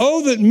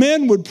 Oh, that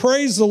men would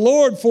praise the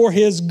Lord for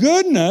his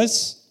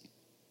goodness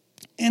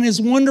and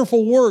his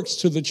wonderful works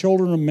to the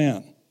children of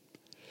men.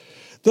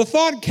 The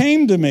thought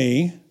came to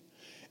me,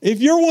 if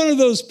you're one of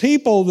those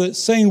people that's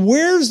saying,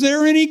 where's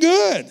there any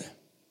good?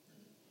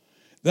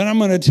 Then I'm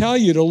going to tell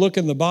you to look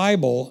in the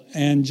Bible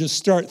and just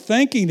start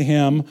thanking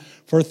him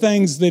for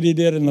things that he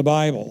did in the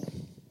Bible.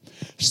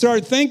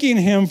 Start thanking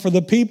him for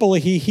the people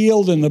he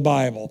healed in the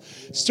Bible.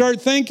 Start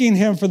thanking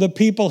him for the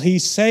people he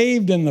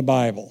saved in the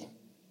Bible.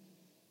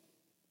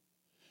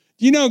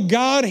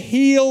 God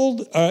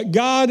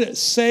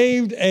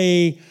saved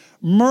a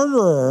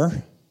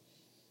murderer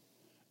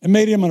and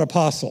made him an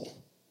apostle.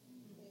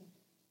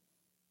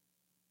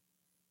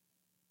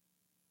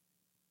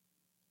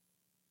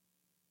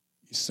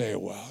 You say,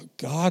 well,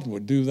 God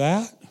would do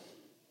that?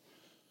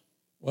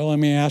 Well, let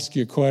me ask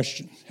you a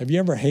question. Have you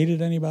ever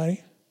hated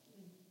anybody?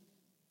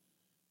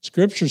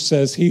 Scripture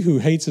says he who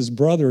hates his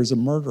brother is a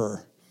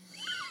murderer.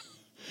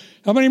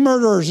 How many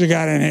murderers you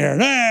got in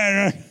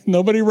here?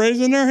 Nobody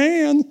raising their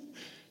hand.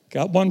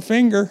 Got one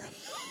finger.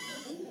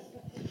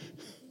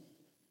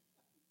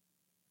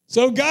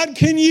 So God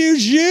can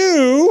use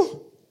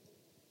you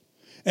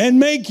and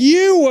make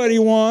you what he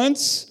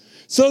wants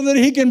so that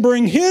he can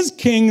bring his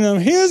kingdom,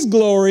 his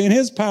glory, and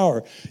his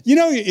power.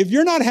 If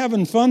you're not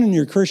having fun in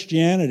your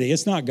Christianity,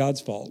 it's not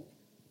God's fault.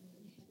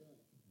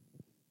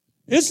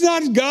 It's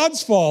not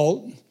God's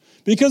fault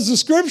because the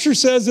scripture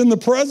says in the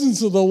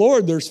presence of the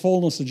Lord, there's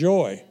fullness of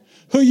joy.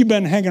 Who you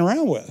been hanging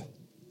around with?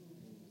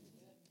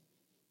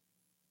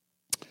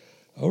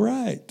 All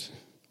right.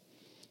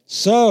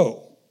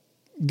 So,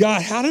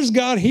 God, how does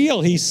God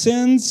heal? He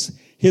sends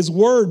his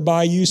word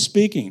by you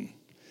speaking.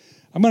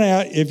 I'm going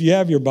to, if you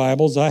have your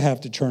Bibles, I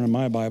have to turn in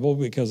my Bible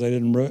because I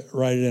didn't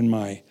write it in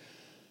my.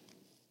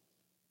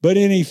 But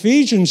in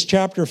Ephesians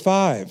chapter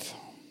 5,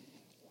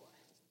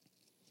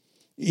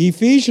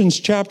 Ephesians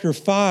chapter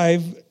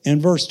 5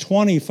 and verse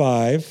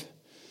 25,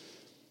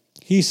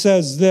 he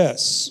says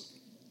this.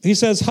 He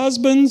says,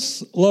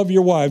 husbands, love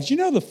your wives.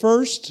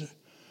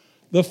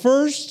 The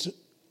first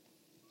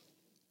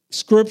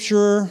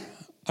scripture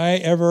I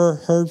ever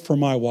heard from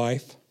my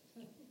wife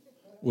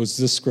was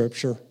this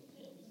scripture.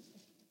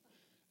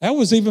 That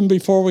was even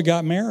before we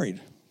got married.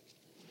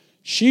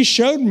 She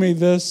showed me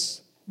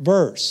this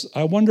verse.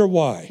 I wonder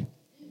why.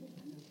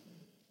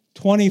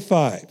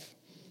 25.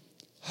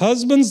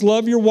 Husbands,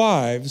 love your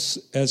wives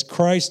as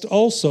Christ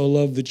also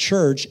loved the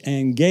church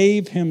and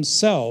gave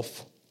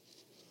himself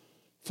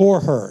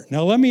for her.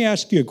 Now, let me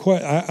ask you a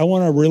question. I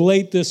want to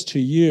relate this to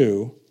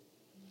you.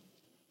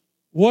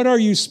 What are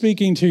you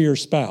speaking to your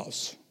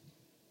spouse?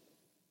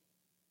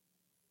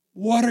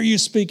 What are you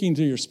speaking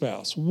to your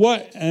spouse?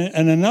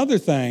 And another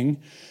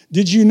thing,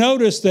 did you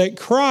notice that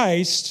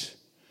Christ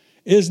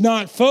is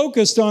not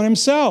focused on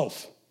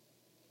himself?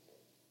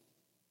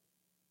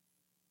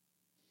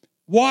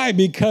 Why?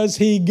 Because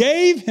he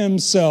gave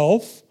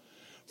himself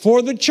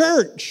for the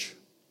church.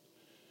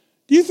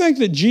 Do you think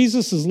that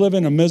Jesus is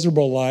living a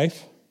miserable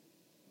life?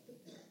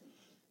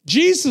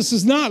 Jesus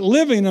is not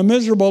living a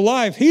miserable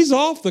life. He's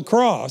off the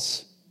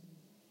cross.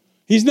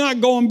 He's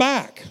not going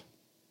back.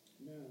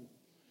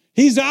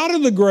 He's out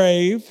of the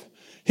grave.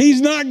 He's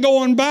not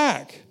going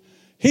back.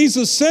 He's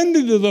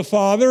ascended to the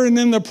Father, and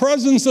in the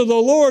presence of the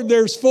Lord,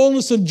 there's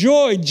fullness of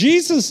joy.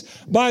 Jesus,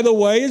 by the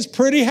way, is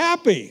pretty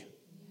happy.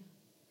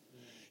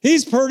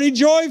 He's pretty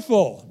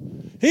joyful.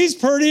 He's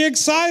pretty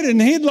excited,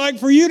 and he'd like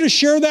for you to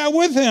share that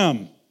with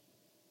him.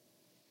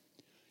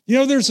 You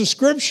know, there's a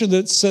scripture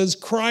that says,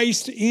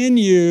 Christ in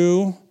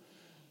you,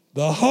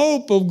 the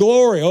hope of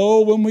glory.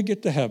 Oh, when we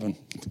get to heaven.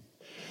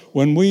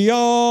 When we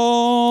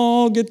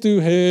all get to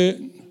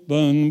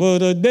heaven,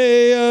 what a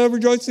day of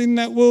rejoicing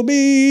that will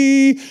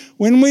be.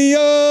 When we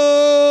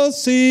all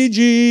see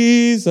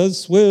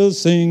Jesus, we'll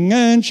sing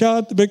and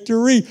shout the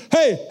victory.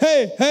 Hey,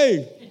 hey,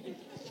 hey.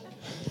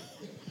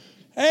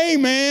 Hey,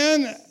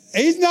 man,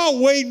 he's not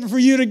waiting for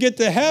you to get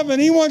to heaven.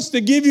 He wants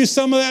to give you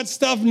some of that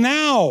stuff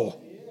now.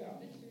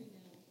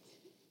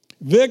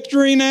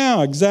 Victory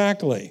now,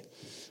 exactly.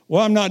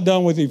 Well, I'm not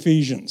done with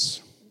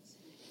Ephesians.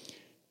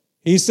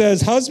 He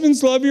says,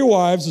 husbands, love your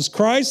wives as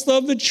Christ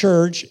loved the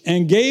church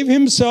and gave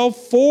himself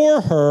for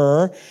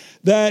her,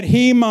 that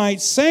he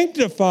might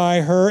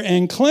sanctify her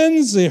and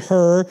cleanse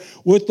her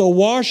with the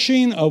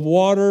washing of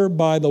water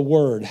by the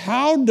word.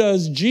 How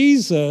does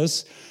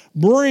Jesus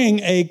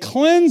bring a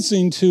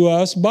cleansing to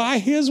us? By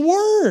his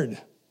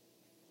word,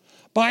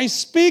 by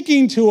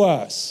speaking to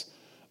us,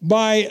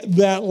 by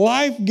that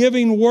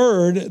life-giving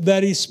word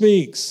that he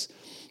speaks.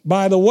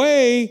 By the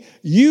way,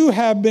 you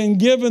have been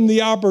given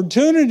the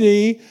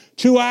opportunity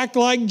to act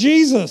like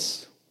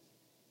Jesus.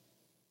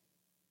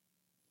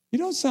 You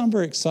don't sound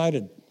very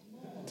excited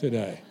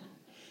today.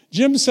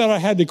 Jim said I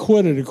had to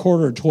quit at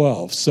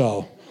 11:45,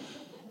 so.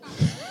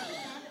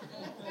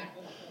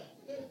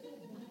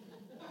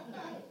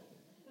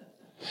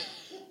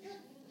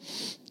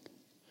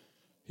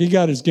 He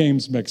got his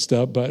games mixed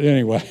up, but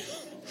anyway.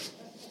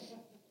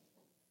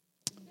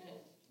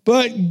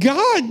 But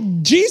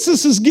God,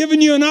 Jesus has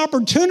given you an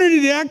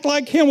opportunity to act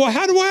like him. Well,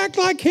 how do I act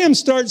like him?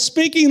 Start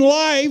speaking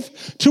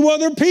life to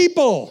other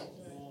people.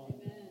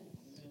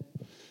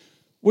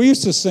 We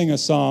used to sing a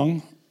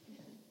song.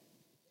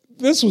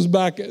 This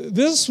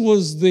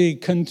was the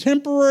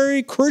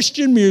contemporary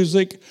Christian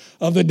music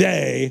of the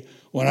day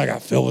when I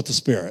got filled with the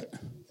Spirit.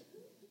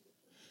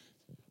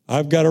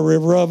 I've got a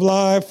river of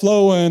life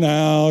flowing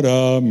out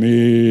of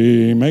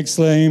me, makes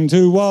lame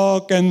to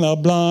walk and the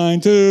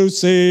blind to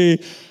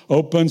see,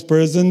 opens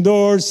prison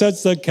doors,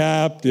 sets the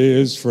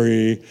captives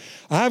free.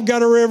 I've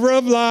got a river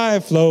of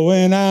life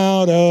flowing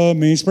out of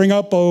me. Spring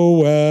up, oh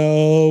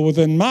well,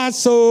 within my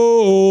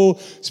soul.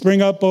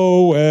 Spring up,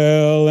 oh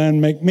well,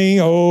 and make me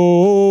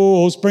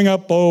whole. Spring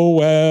up, oh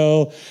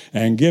well,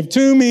 and give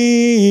to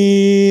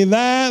me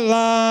that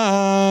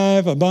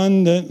life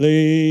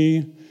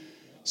abundantly.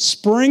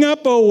 Spring up,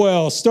 oh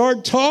well.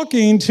 Start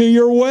talking to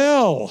your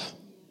well.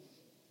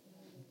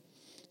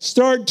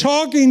 Start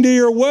talking to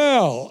your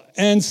well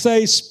and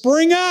say,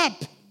 spring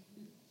up.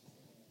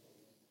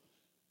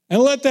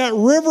 And let that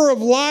river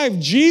of life,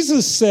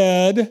 Jesus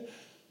said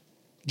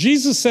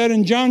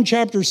in John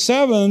chapter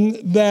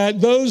 7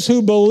 that those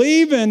who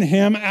believe in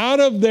him,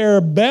 out of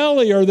their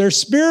belly or their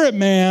spirit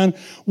man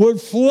would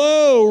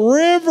flow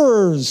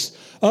rivers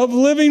of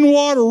living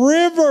water.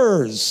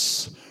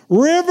 Rivers.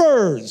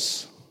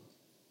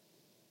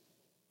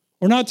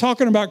 We're not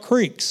talking about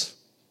creeks.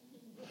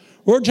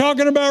 We're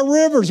talking about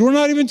rivers. We're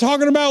not even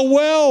talking about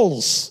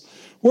wells.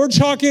 We're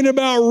talking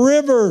about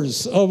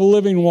rivers of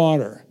living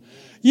water.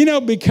 You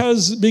know,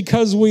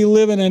 because we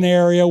live in an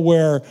area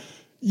where,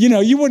 you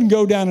know, you wouldn't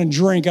go down and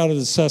drink out of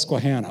the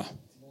Susquehanna.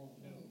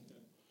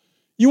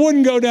 You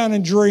wouldn't go down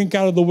and drink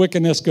out of the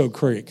Wiccanisco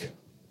Creek.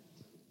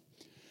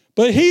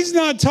 But he's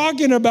not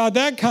talking about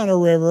that kind of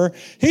river.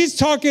 He's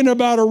talking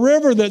about a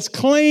river that's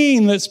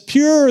clean, that's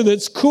pure,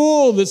 that's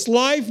cool, that's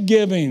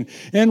life-giving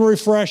and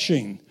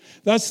refreshing.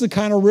 That's the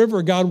kind of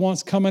river God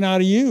wants coming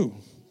out of you.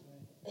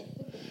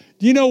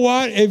 You know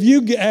what?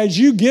 As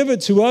you give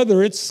it to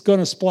others, it's going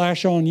to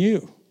splash on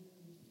you.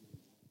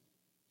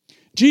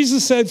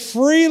 Jesus said,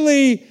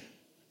 freely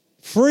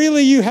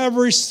you have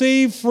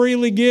received,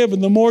 freely give.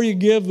 And the more you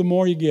give, the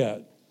more you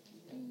get.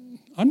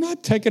 I'm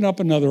not taking up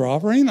another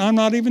offering. I'm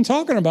not even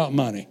talking about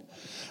money.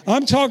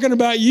 I'm talking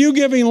about you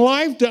giving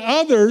life to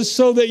others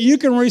so that you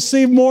can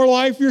receive more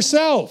life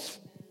yourself.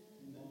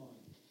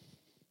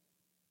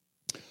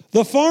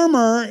 The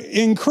farmer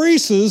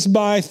increases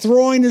by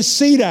throwing his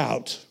seed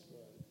out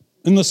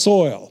in the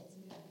soil.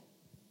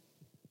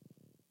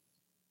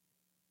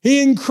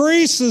 He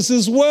increases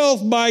his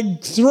wealth by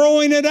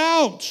throwing it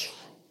out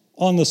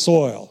on the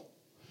soil.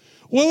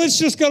 Well, it's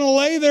just going to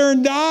lay there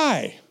and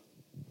die.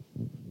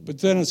 But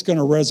then it's going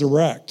to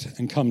resurrect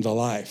and come to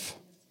life.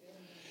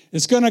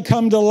 It's going to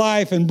come to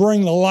life and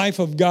bring the life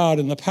of God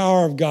and the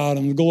power of God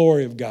and the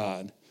glory of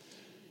God.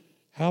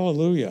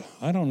 Hallelujah.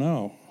 I don't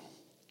know.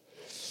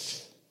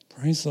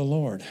 Praise the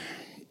Lord.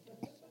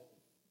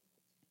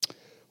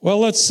 Well,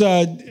 let's,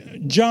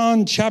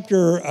 John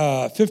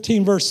chapter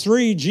 15, verse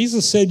 3,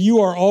 Jesus said,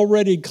 you are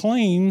already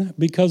clean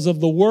because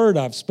of the word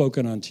I've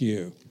spoken unto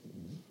you.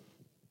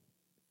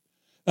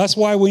 That's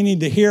why we need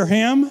to hear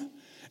him,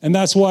 and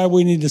that's why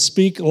we need to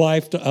speak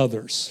life to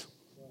others.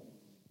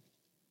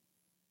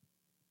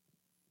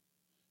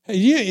 Hey,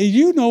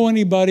 you know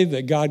anybody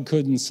that God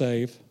couldn't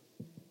save?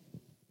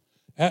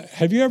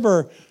 Have you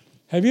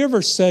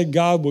ever said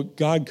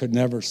God could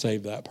never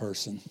save that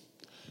person?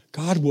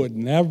 God would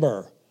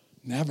never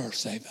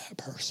save that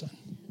person.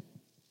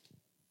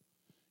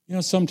 You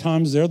know,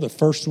 sometimes they're the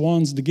first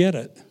ones to get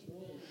it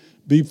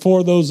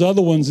before those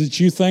other ones that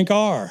you think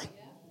are.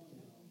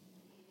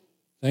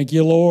 Thank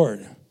you,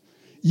 Lord.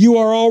 You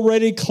are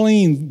already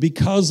clean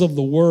because of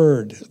the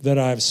word that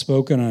I have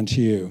spoken unto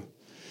you.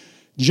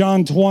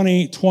 John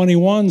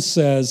 20:21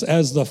 says,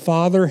 as the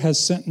Father has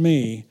sent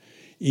me,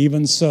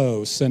 even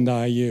so send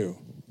I you.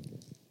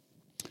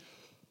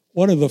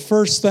 One of the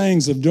first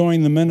things of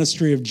doing the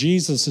ministry of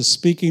Jesus is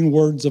speaking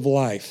words of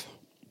life.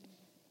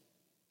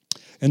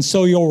 And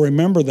so you'll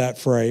remember that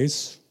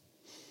phrase.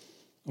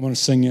 I'm going to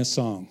sing you a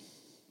song.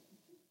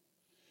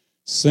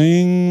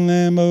 Sing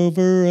them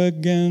over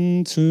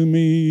again to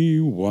me,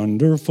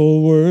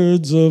 wonderful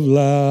words of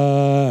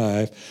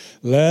life.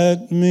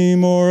 Let me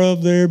more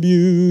of their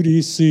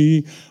beauty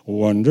see,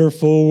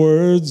 wonderful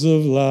words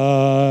of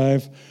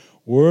life.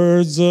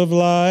 Words of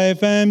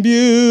life and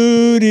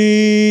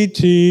beauty,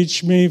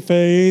 teach me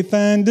faith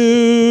and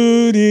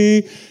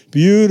duty.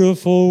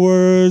 Beautiful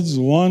words,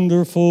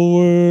 wonderful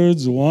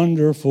words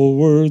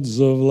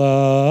of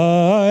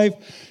life.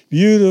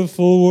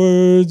 Beautiful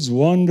words,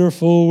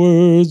 wonderful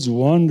words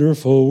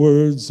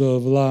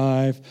of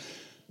life.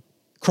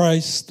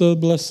 Christ the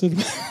blessed.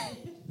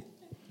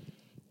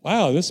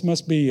 Wow, this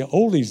must be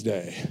oldies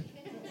day.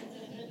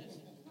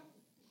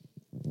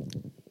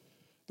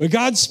 But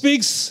God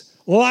speaks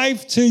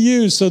life to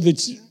you so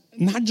that,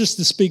 not just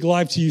to speak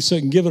life to you so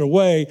you can give it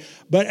away,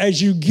 but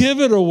as you give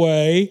it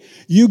away,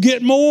 you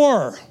get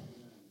more.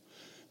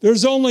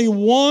 There's only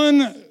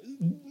one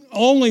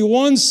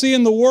sea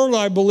in the world,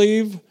 I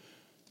believe,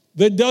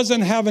 that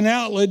doesn't have an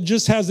outlet,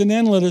 just has an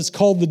inlet. It's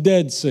called the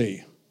Dead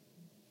Sea.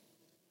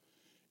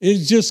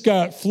 It's just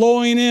got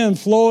flowing in,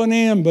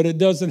 but it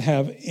doesn't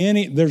have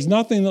there's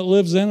nothing that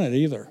lives in it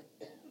either.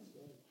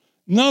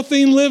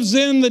 Nothing lives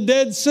in the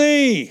Dead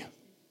Sea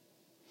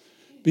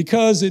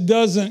because it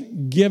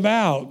doesn't give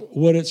out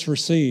what it's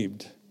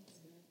received.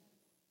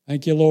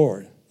 Thank you,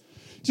 Lord.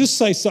 Just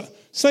say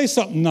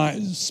something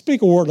nice.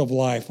 Speak a word of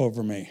life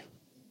over me.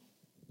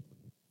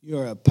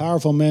 You're a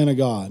powerful man of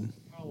God.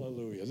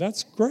 Hallelujah.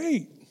 That's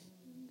great.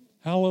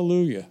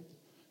 Hallelujah.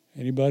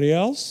 Anybody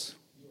else?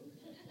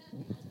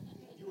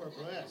 You are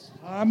blessed.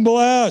 I'm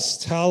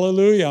blessed.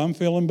 Hallelujah. I'm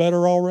feeling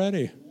better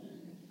already.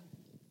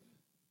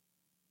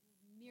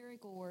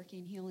 Miracle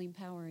working, healing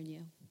power in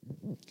you.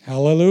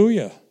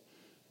 Hallelujah.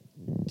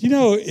 Do you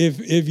know,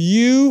 if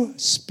you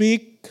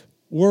speak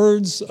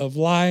words of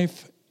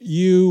life,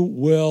 you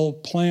will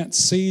plant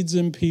seeds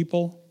in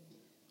people.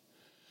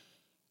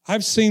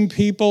 I've seen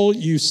people,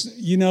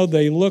 you know,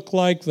 they look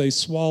like they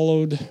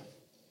swallowed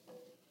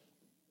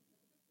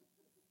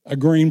a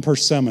green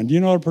persimmon. Do you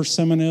know what a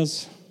persimmon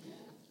is?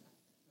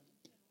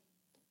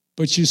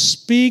 But you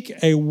speak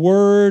a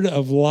word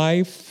of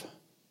life,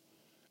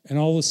 and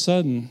all of a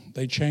sudden,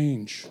 they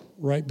change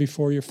right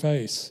before your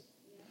face.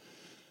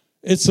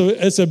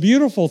 It's a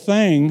beautiful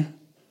thing,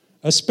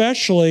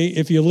 especially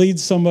if you lead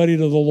somebody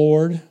to the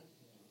Lord.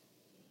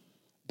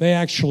 They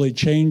actually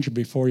change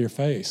before your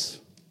face.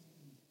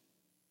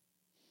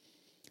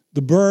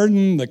 The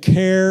burden, the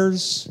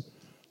cares,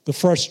 the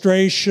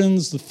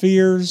frustrations, the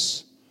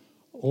fears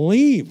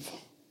leave.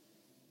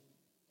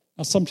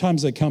 Now,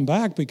 sometimes they come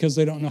back because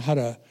they don't know how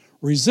to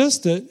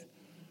resist it,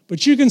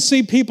 but you can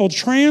see people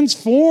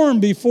transform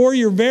before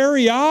your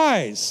very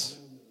eyes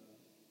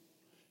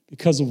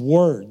because of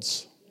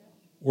words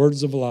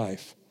of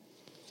life.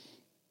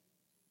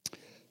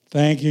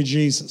 Thank you,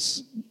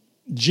 Jesus.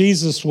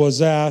 Jesus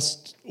was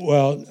asked,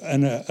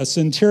 a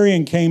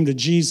centurion came to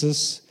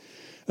Jesus.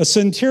 A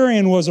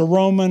centurion was a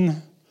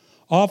Roman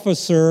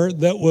officer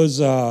that was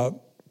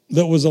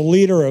a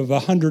leader of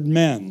 100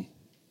 men.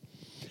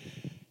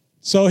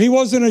 So he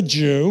wasn't a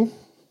Jew.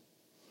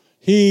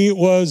 He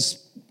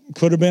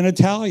could have been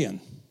Italian.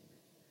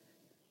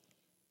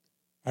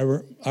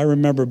 I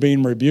remember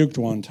being rebuked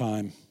one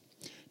time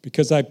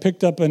because I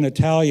picked up an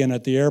Italian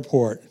at the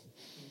airport.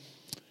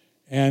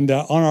 And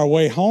on our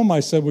way home, I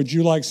said, would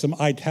you like some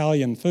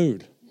Italian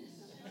food?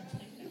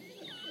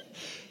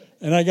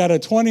 And I got a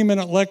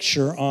 20-minute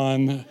lecture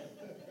on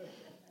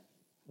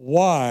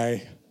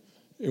why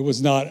it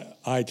was not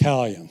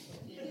Italian.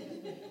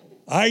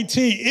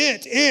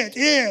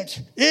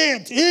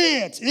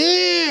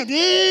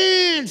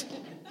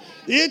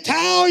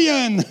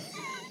 Italian.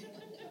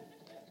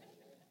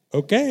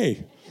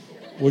 Okay.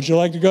 Would you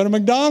like to go to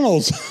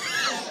McDonald's?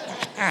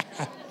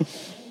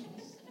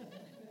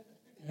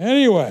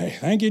 Anyway,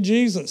 thank you,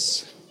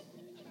 Jesus.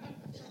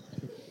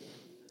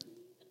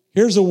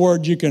 Here's a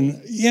word you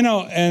can,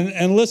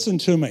 and listen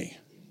to me.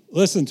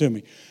 Listen to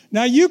me.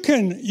 Now, you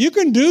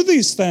can do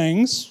these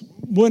things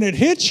when it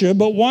hits you,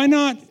 but why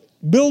not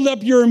build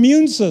up your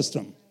immune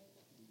system?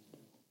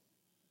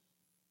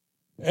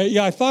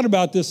 I thought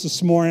about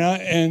this morning,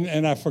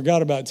 and I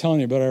forgot about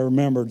telling you, but I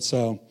remembered.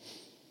 So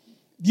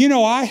You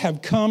know, I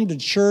have come to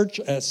church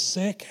as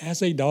sick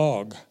as a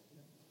dog.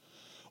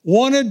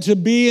 Wanted to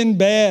be in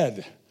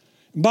bed.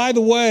 And by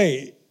the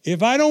way,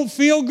 if I don't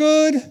feel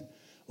good,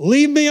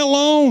 leave me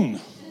alone.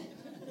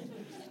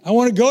 I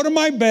want to go to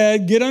my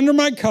bed, get under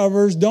my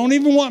covers, don't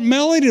even want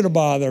Melody to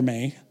bother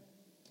me.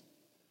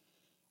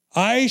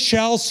 I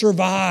shall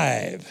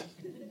survive.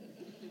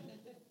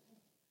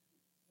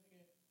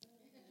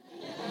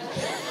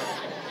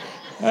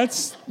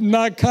 That's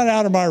not cut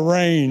out of my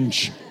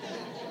range.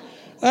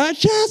 I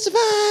shall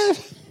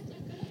survive.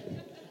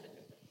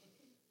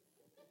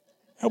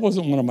 That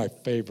wasn't one of my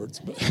favorites,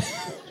 but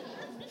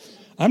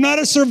I'm not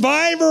a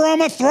survivor,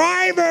 I'm a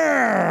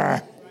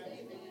thriver.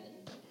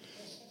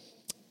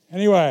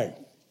 Anyway,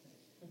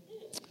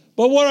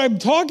 but what I'm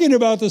talking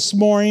about this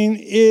morning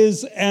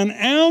is an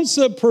ounce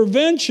of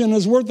prevention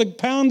is worth a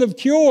pound of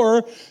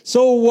cure.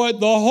 So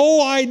what the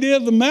whole idea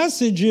of the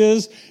message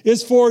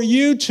is for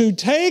you to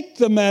take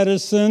the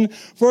medicine,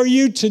 for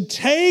you to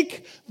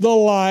take the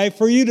life,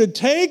 for you to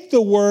take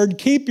the word,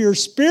 keep your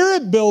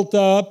spirit built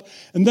up,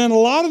 and then a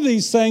lot of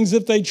these things,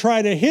 if they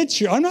try to hit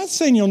you, I'm not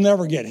saying you'll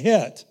never get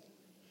hit,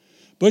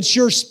 but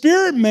your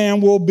spirit man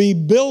will be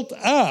built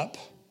up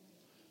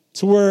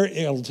to where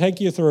it'll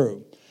take you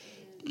through.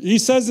 He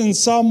says in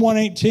Psalm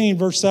 118,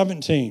 verse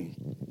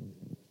 17,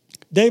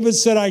 David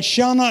said, I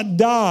shall not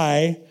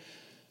die,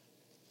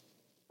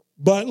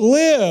 but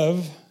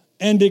live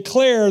and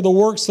declare the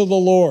works of the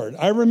Lord.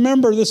 I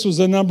remember this was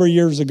a number of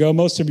years ago.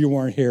 Most of you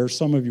weren't here.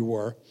 Some of you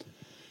were.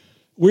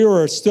 We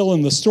were still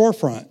in the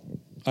storefront,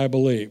 I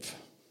believe.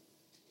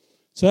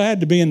 So that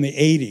had to be in the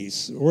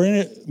 80s. We're in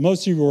it.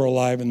 Most of you were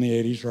alive in the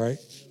 80s, right?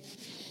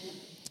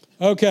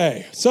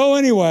 Okay. So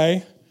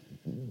anyway,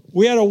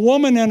 we had a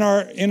woman in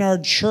our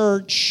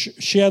church.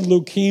 She had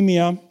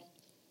leukemia,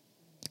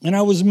 and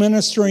I was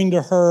ministering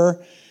to her,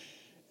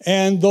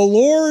 and the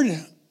Lord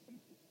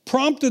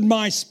prompted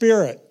my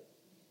spirit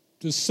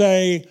to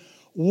say,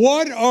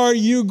 what are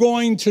you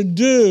going to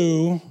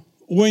do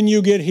when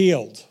you get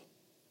healed?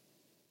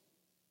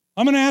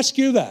 I'm going to ask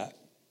you that.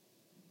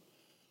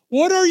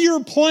 What are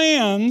your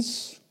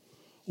plans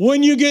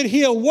when you get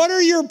healed? What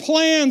are your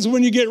plans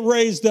when you get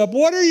raised up?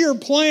 What are your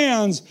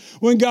plans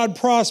when God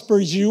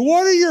prospers you?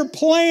 What are your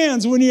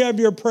plans when you have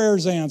your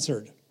prayers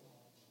answered?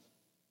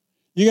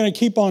 You going to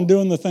keep on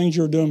doing the things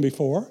you were doing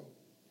before?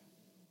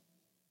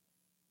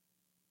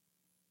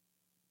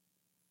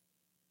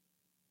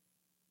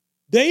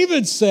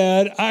 David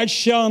said, I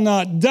shall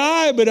not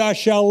die, but I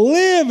shall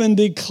live and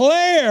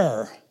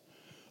declare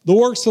the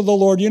works of the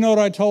Lord. You know what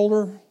I told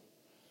her?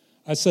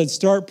 I said,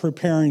 start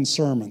preparing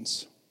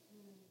sermons.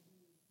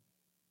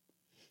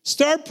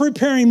 Start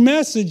preparing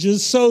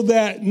messages so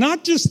that,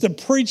 not just to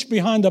preach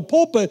behind the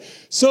pulpit,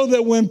 so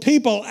that when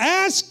people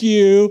ask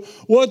you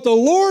what the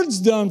Lord's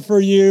done for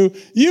you,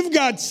 you've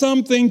got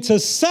something to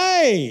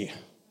say.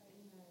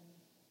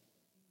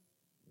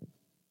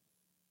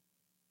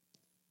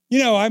 You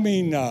know, I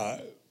mean,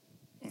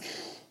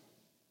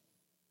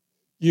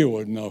 you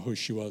wouldn't know who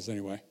she was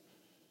anyway.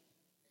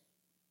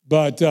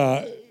 But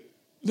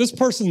this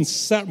person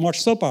sat and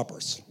watched soap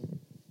operas.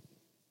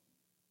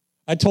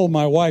 I told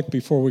my wife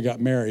before we got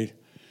married,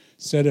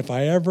 said, if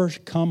I ever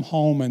come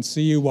home and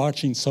see you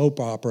watching soap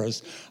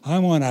operas, I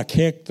want to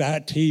kick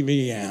that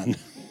TV in.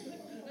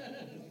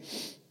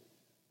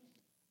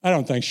 I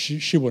don't think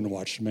she wouldn't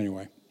watch them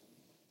anyway.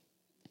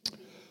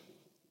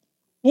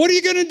 What are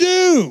you going to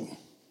do?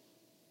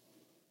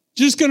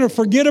 Just going to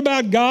forget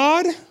about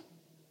God?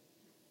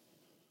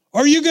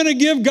 Are you going to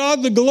give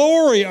God the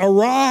glory?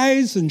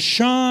 Arise and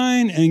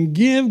shine and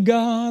give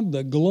God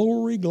the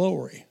glory,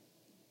 glory.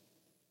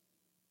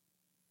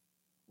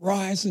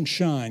 Rise and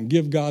shine,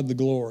 give God the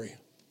glory.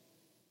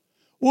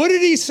 What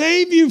did he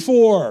save you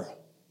for?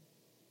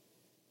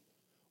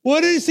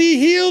 What has he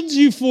healed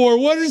you for?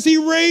 What has he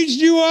raised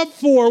you up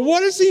for?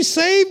 What has he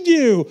saved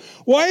you?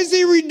 Why has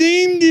he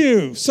redeemed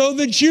you? So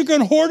that you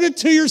can hoard it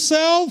to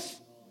yourself?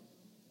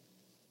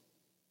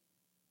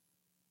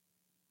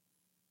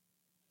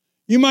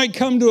 You might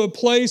come to a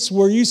place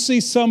where you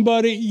see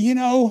somebody, you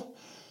know,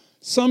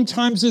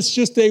 sometimes it's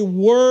just a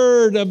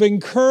word of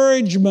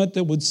encouragement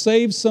that would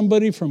save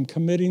somebody from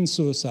committing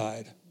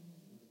suicide.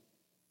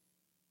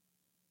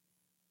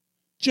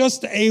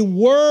 Just a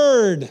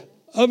word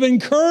of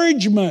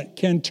encouragement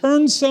can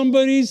turn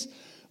somebody's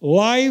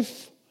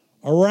life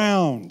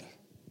around.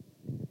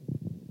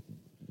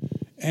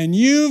 And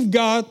you've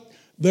got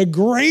the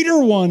greater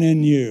one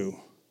in you.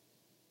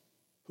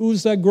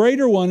 Who's that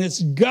greater one?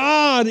 It's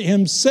God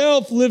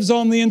himself lives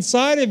on the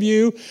inside of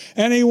you,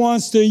 and he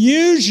wants to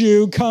use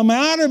you, come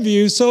out of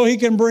you, so he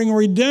can bring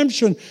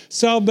redemption,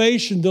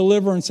 salvation,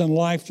 deliverance, and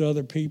life to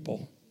other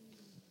people.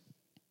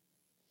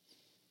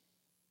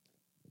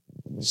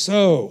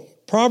 So,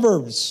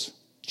 Proverbs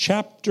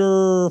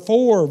chapter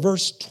 4,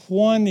 verse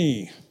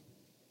 20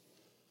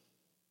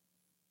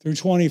 through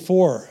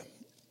 24.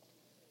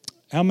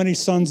 How many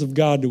sons of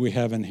God do we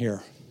have in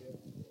here?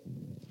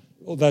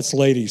 Oh, that's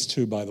ladies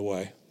too, by the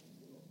way.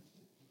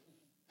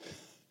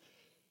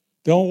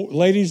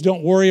 Ladies,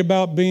 don't worry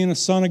about being a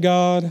son of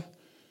God.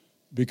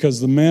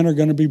 because the men are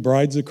going to be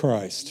brides of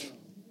Christ.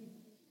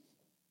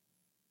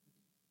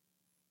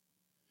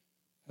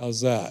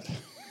 How's that?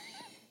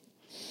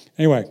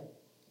 Anyway,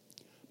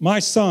 my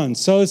son,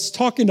 so it's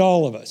talking to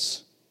all of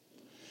us.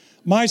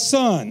 My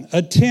son,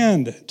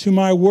 attend to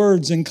my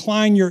words,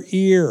 incline your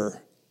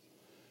ear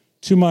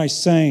to my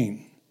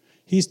saying.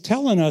 He's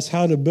telling us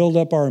how to build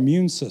up our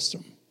immune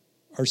system,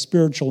 our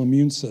spiritual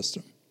immune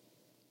system.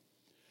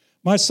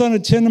 My son,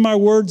 attend to my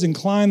words,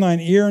 incline thine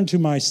ear unto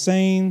my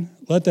saying.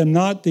 Let them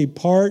not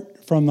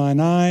depart from thine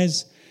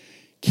eyes.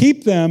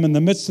 Keep them in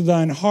the midst of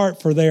thine heart,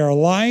 for they are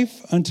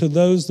life unto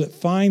those that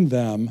find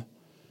them,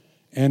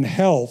 and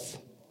health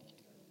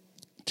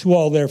to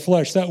all their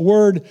flesh. That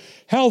word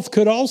health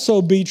could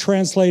also be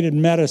translated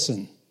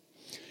medicine.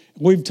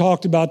 We've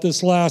talked about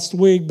this last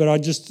week, but I'll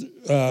just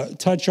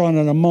touch on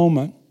it in a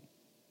moment.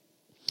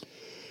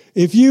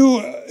 If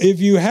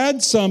you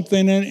had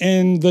something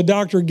and the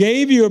doctor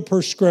gave you a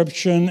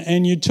prescription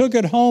and you took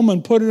it home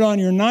and put it on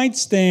your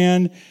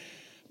nightstand,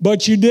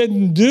 but you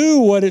didn't do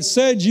what it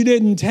said, you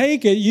didn't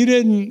take it,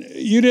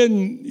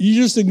 you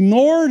just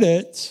ignored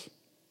it,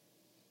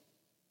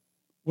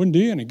 wouldn't do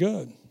you any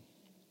good.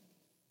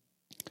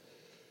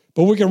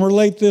 But we can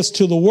relate this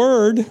to the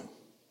Word.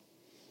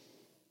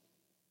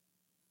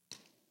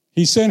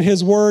 He sent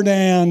His Word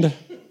and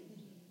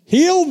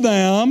healed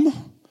them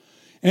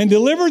and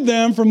delivered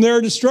them from their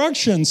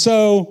destruction.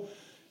 So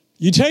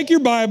you take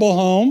your Bible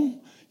home,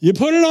 you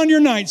put it on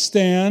your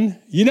nightstand,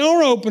 you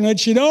don't open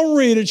it, you don't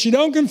read it, you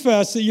don't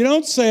confess it, you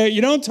don't say it,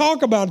 you don't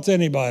talk about it to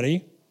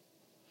anybody.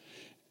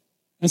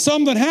 And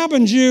something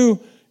happens, you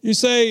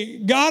say,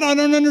 God, I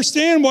don't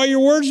understand why your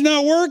word's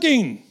not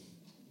working.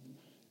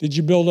 Did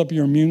you build up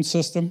your immune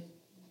system?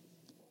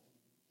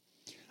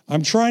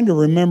 I'm trying to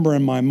remember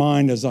in my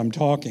mind as I'm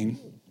talking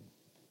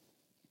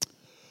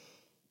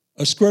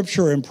a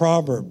scripture in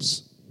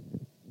Proverbs.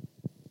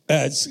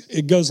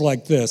 It goes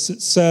like this.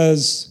 It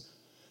says,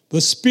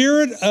 the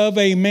spirit of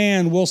a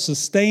man will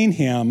sustain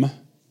him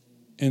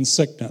in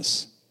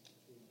sickness,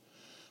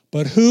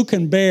 but who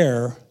can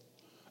bear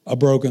a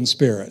broken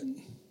spirit?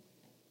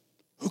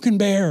 Who can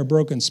bear a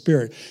broken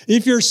spirit?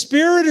 If your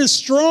spirit is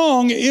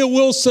strong, it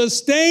will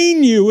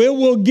sustain you. It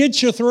will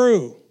get you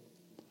through.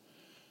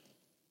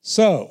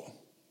 So,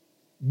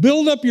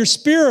 build up your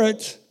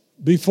spirit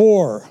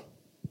before.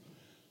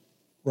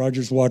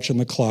 Roger's watching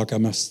the clock. I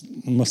must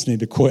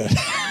need to quit.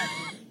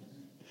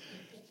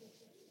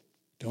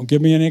 Don't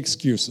give me any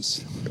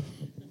excuses.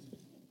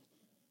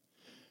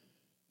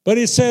 But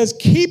it says,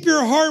 keep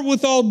your heart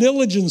with all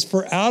diligence,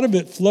 for out of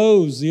it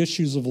flows the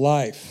issues of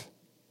life.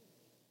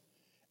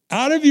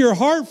 Out of your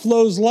heart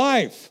flows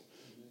life.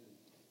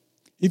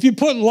 If you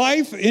put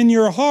life in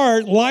your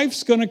heart,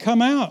 life's going to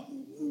come out.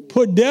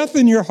 Put death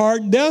in your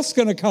heart, death's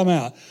going to come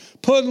out.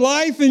 Put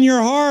life in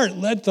your heart.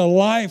 Let the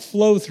life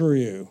flow through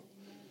you.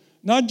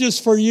 Not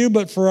just for you,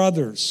 but for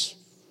others.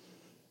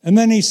 And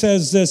then he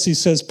says this, he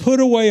says, put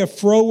away a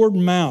froward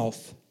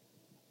mouth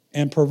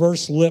and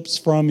perverse lips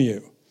from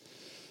you.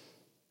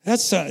 That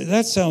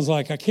sounds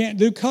like I can't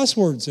do cuss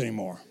words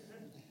anymore.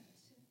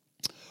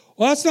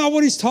 Well, that's not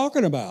what he's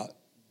talking about.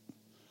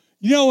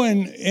 You know,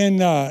 in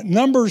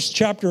Numbers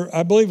chapter,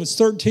 I believe it's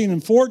 13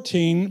 and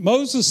 14,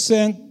 Moses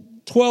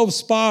sent 12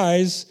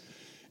 spies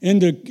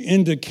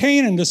into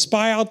Canaan to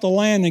spy out the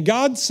land. And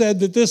God said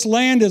that this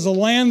land is a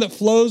land that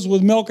flows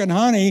with milk and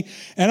honey,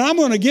 and I'm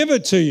going to give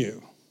it to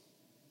you.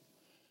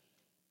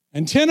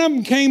 And 10 of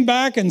them came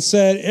back and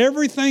said,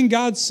 everything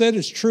God said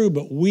is true,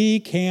 but we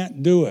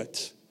can't do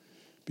it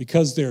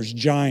because there's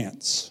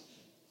giants.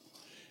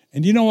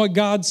 And you know what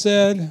God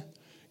said?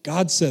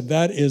 God said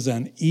that is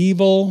an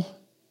evil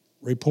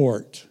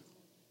report.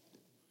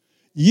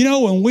 You know,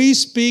 when we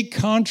speak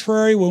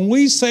contrary, when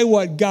we say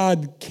what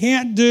God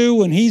can't do,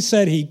 when He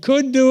said He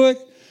could do it,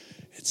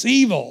 it's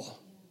evil.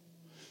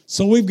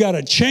 So we've got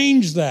to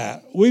change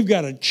that. We've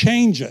got to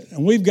change it.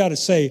 And we've got to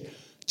say,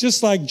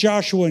 just like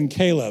Joshua and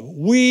Caleb,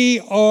 we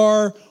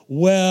are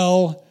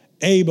well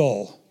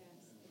able.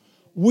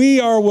 We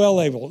are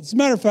well able. As a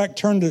matter of fact,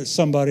 turn to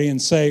somebody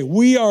and say,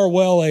 we are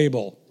well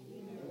able.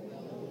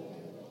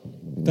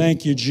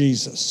 Thank you,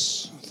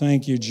 Jesus.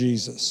 Thank you,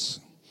 Jesus.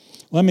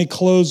 Let me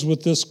close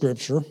with this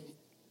scripture.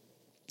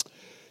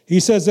 He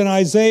says in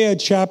Isaiah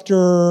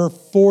chapter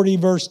 40,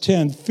 verse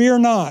 10, fear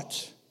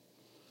not,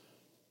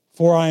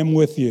 for I am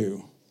with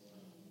you.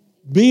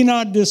 Be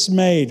not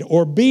dismayed,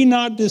 or be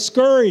not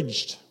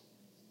discouraged.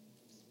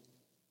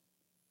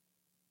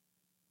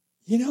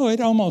 You know, it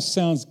almost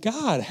sounds,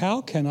 God,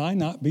 how can I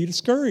not be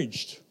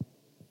discouraged?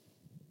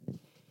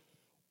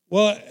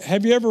 Well,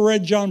 have you ever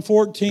read John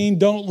 14,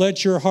 don't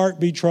let your heart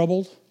be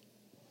troubled?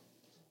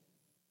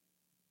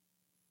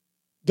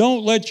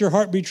 Don't let your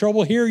heart be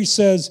troubled. Here he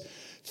says,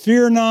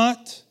 fear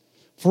not,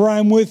 for I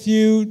am with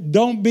you.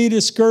 Don't be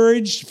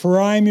discouraged,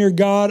 for I am your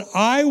God.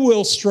 I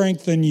will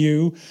strengthen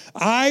you.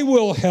 I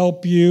will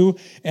help you,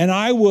 and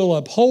I will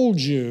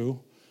uphold you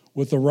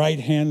with the right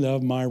hand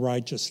of my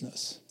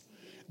righteousness.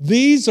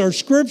 These are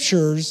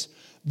scriptures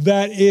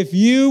that if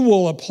you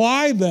will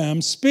apply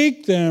them,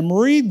 speak them,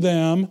 read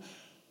them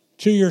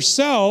to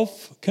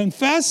yourself,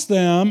 confess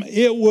them.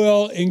 It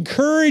will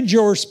encourage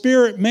your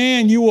spirit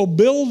man. You will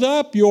build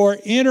up your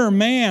inner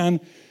man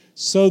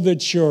so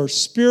that your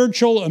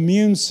spiritual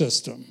immune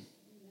system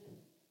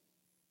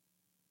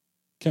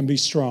can be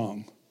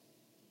strong.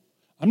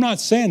 I'm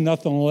not saying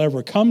nothing will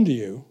ever come to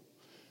you.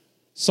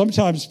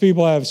 Sometimes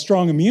people have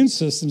strong immune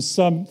systems,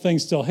 some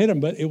things still hit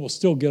them, but it will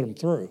still get them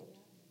through.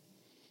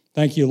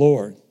 Thank you,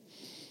 Lord.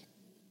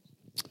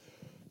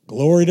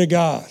 Glory to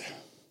God.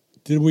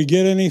 Did we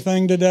get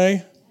anything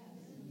today?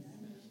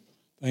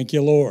 Thank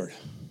you, Lord.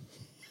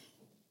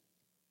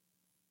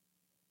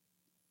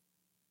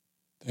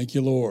 Thank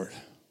you, Lord.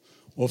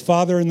 Well,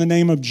 Father, in the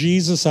name of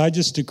Jesus, I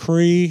just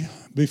decree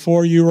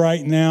before you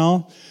right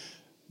now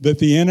that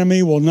the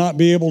enemy will not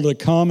be able to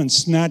come and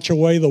snatch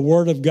away the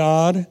word of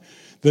God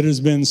that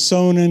has been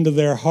sown into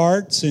their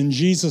hearts. In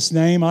Jesus'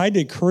 name, I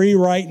decree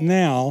right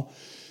now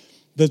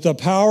that the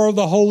power of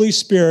the Holy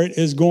Spirit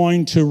is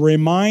going to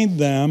remind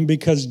them,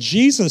 because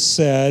Jesus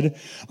said,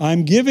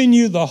 I'm giving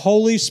you the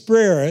Holy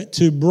Spirit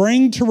to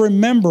bring to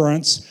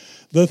remembrance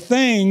the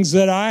things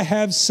that I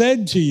have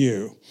said to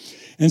you.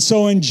 And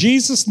so in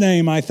Jesus'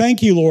 name, I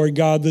thank you, Lord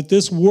God, that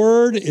this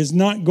word is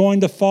not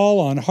going to fall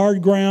on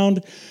hard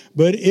ground,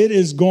 but it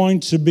is going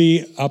to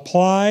be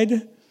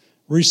applied,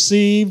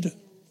 received,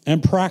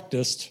 and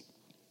practiced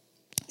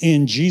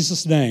in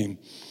Jesus' name.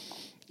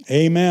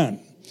 Amen.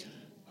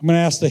 I'm going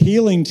to ask the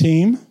healing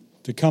team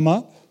to come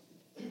up.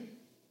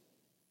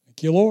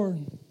 Thank you,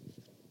 Lord.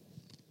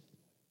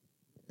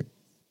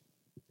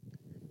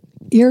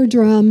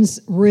 Eardrums,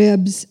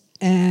 ribs,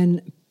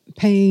 and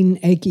pain,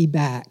 achy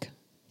back.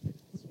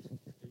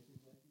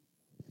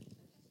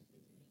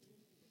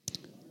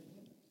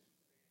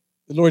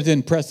 The Lord did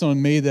impress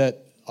on me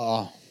that,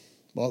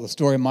 the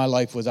story of my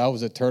life was I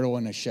was a turtle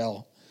in a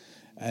shell.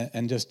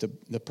 And just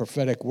the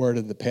prophetic word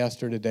of the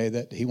pastor today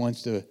that he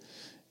wants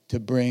to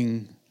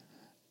bring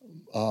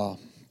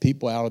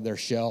people out of their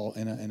shell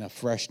in a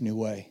fresh new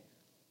way.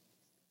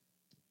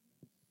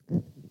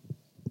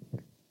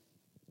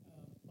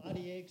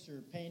 Body aches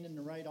or pain in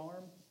the right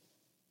arm?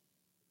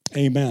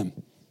 Amen.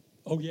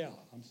 Oh, yeah,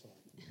 I'm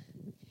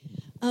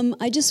sorry.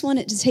 I just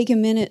wanted to take a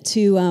minute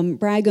to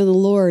brag on the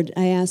Lord.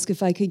 I asked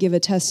if I could give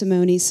a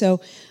testimony. So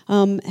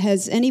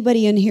has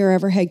anybody in here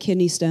ever had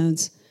kidney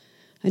stones?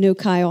 I know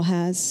Kyle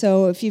has.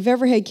 So if you've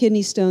ever had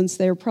kidney stones,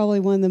 they're probably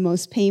one of the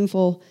most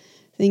painful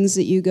things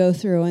that you go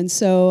through. And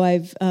so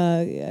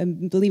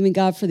I'm believing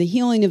God for the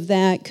healing of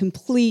that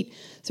complete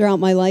throughout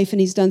my life, and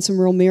he's done some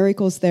real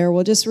miracles there.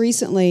 Well, just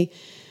recently,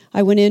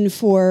 I went in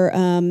for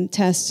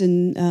tests,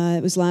 and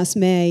it was last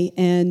May,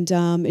 and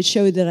it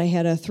showed that I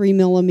had a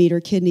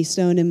 3-millimeter kidney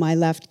stone in my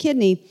left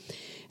kidney.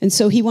 And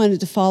so he wanted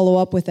to follow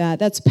up with that.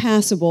 That's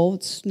passable.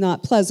 It's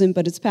not pleasant,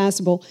 but it's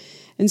passable.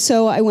 And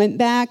so I went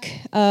back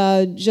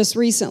just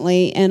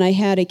recently, and I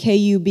had a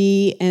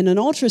KUB and an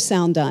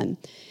ultrasound done.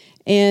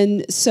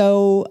 And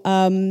so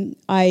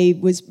I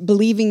was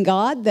believing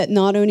God that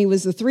not only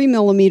was the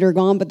 3-millimeter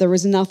gone, but there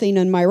was nothing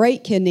in my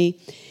right kidney.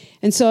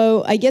 And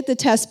so I get the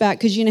test back,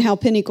 because you know how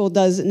Pinnacle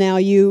does it now.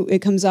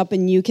 It comes up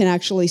and you can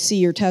actually see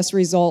your test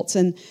results.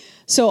 And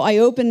so I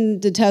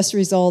opened the test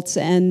results,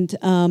 and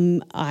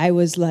I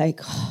was like,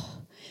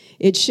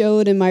 it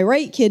showed in my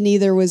right kidney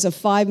there was a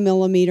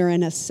 5-millimeter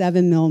and a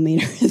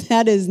 7-millimeter.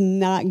 That is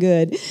not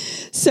good.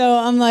 So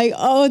I'm like,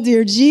 oh,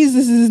 dear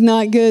Jesus, this is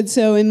not good.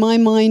 So in my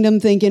mind, I'm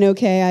thinking,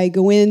 okay, I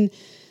go in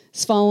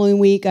this following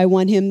week. I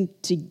want him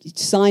to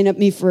sign up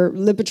me for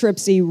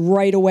lithotripsy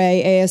right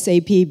away,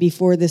 ASAP,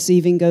 before this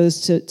even goes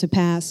to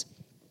pass.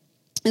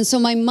 And so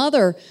my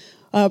mother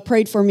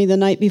prayed for me the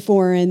night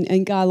before,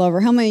 and God love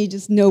her. How many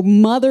just know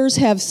mothers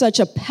have such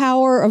a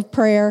power of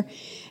prayer,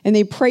 and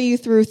they pray you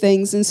through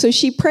things? And so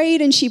she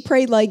prayed, and she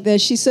prayed like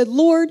this. She said,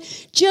 Lord,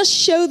 just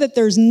show that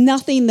there's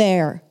nothing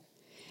there.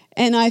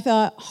 And I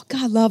thought, oh,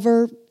 God love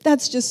her.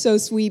 That's just so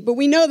sweet. But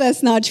we know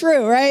that's not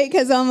true, right?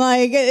 Because I'm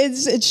like,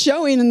 it's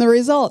showing in the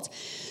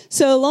results.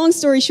 So long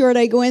story short,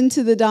 I go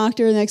into the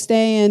doctor the next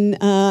day, and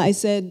I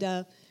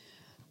said,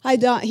 hi,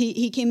 Doc.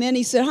 He came in.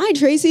 He said, hi,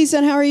 Tracy. He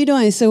said, how are you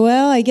doing? I said,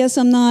 well, I guess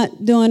I'm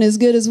not doing as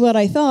good as what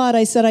I thought.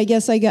 I said,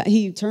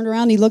 he turned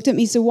around, he looked at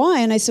me, he said, why?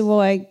 And I said,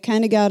 well, I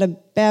kind of got a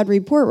bad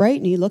report, right?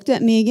 And he looked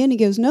at me again. He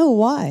goes, no,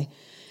 why?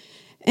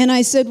 And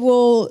I said,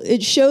 well,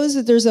 it shows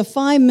that there's a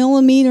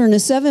 5-millimeter and a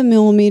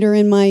 7-millimeter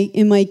in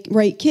my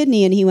right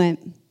kidney. And he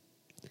went,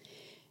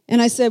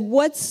 and I said,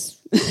 what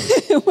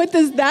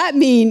does that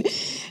mean?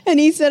 And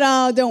he said,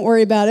 oh, don't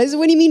worry about it. I said,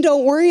 what do you mean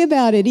don't worry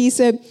about it? He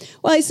said,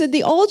 well, I said,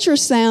 the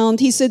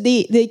ultrasound, he said,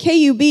 the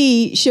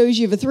KUB shows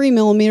you have a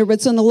 3-millimeter, but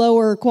it's in the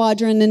lower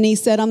quadrant. And he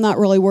said, I'm not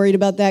really worried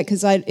about that,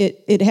 because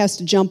it has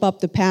to jump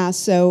up to pass.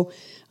 So,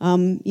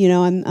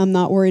 I'm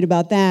not worried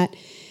about that.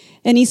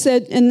 And he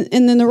said, and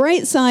then the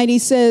right side, he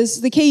says,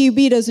 the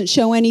KUB doesn't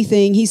show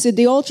anything. He said,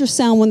 the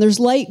ultrasound, when there's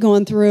light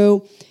going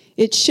through,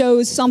 it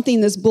shows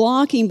something that's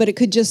blocking, but it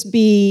could just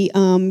be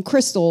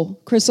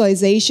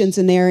crystallizations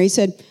in there. He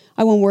said,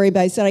 I won't worry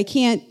about it. He said,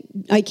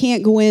 I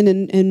can't go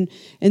in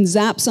and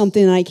zap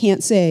something I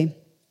can't say.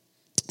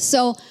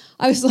 So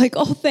I was like,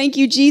 oh, thank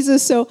you,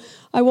 Jesus. So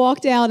I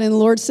walked out and the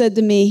Lord said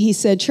to me, he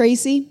said,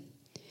 Tracy,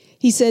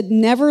 he said,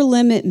 never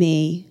limit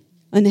me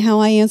on how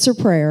I answer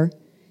prayer.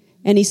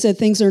 And he said,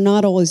 things are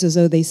not always as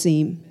though they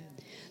seem.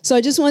 So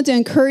I just want to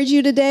encourage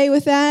you today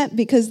with that,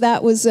 because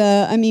that was,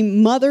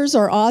 mothers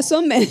are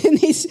awesome, and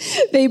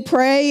they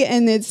pray,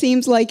 and it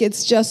seems like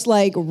it's just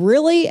like,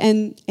 really?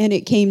 And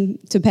it came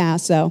to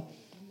pass, so.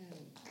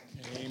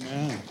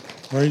 Amen.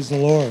 Praise the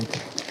Lord.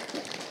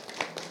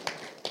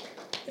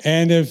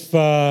 And if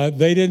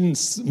they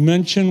didn't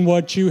mention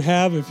what you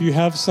have, if you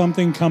have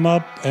something, come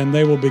up, and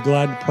they will be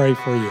glad to pray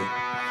for you.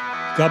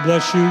 God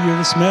bless you. You're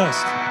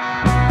dismissed.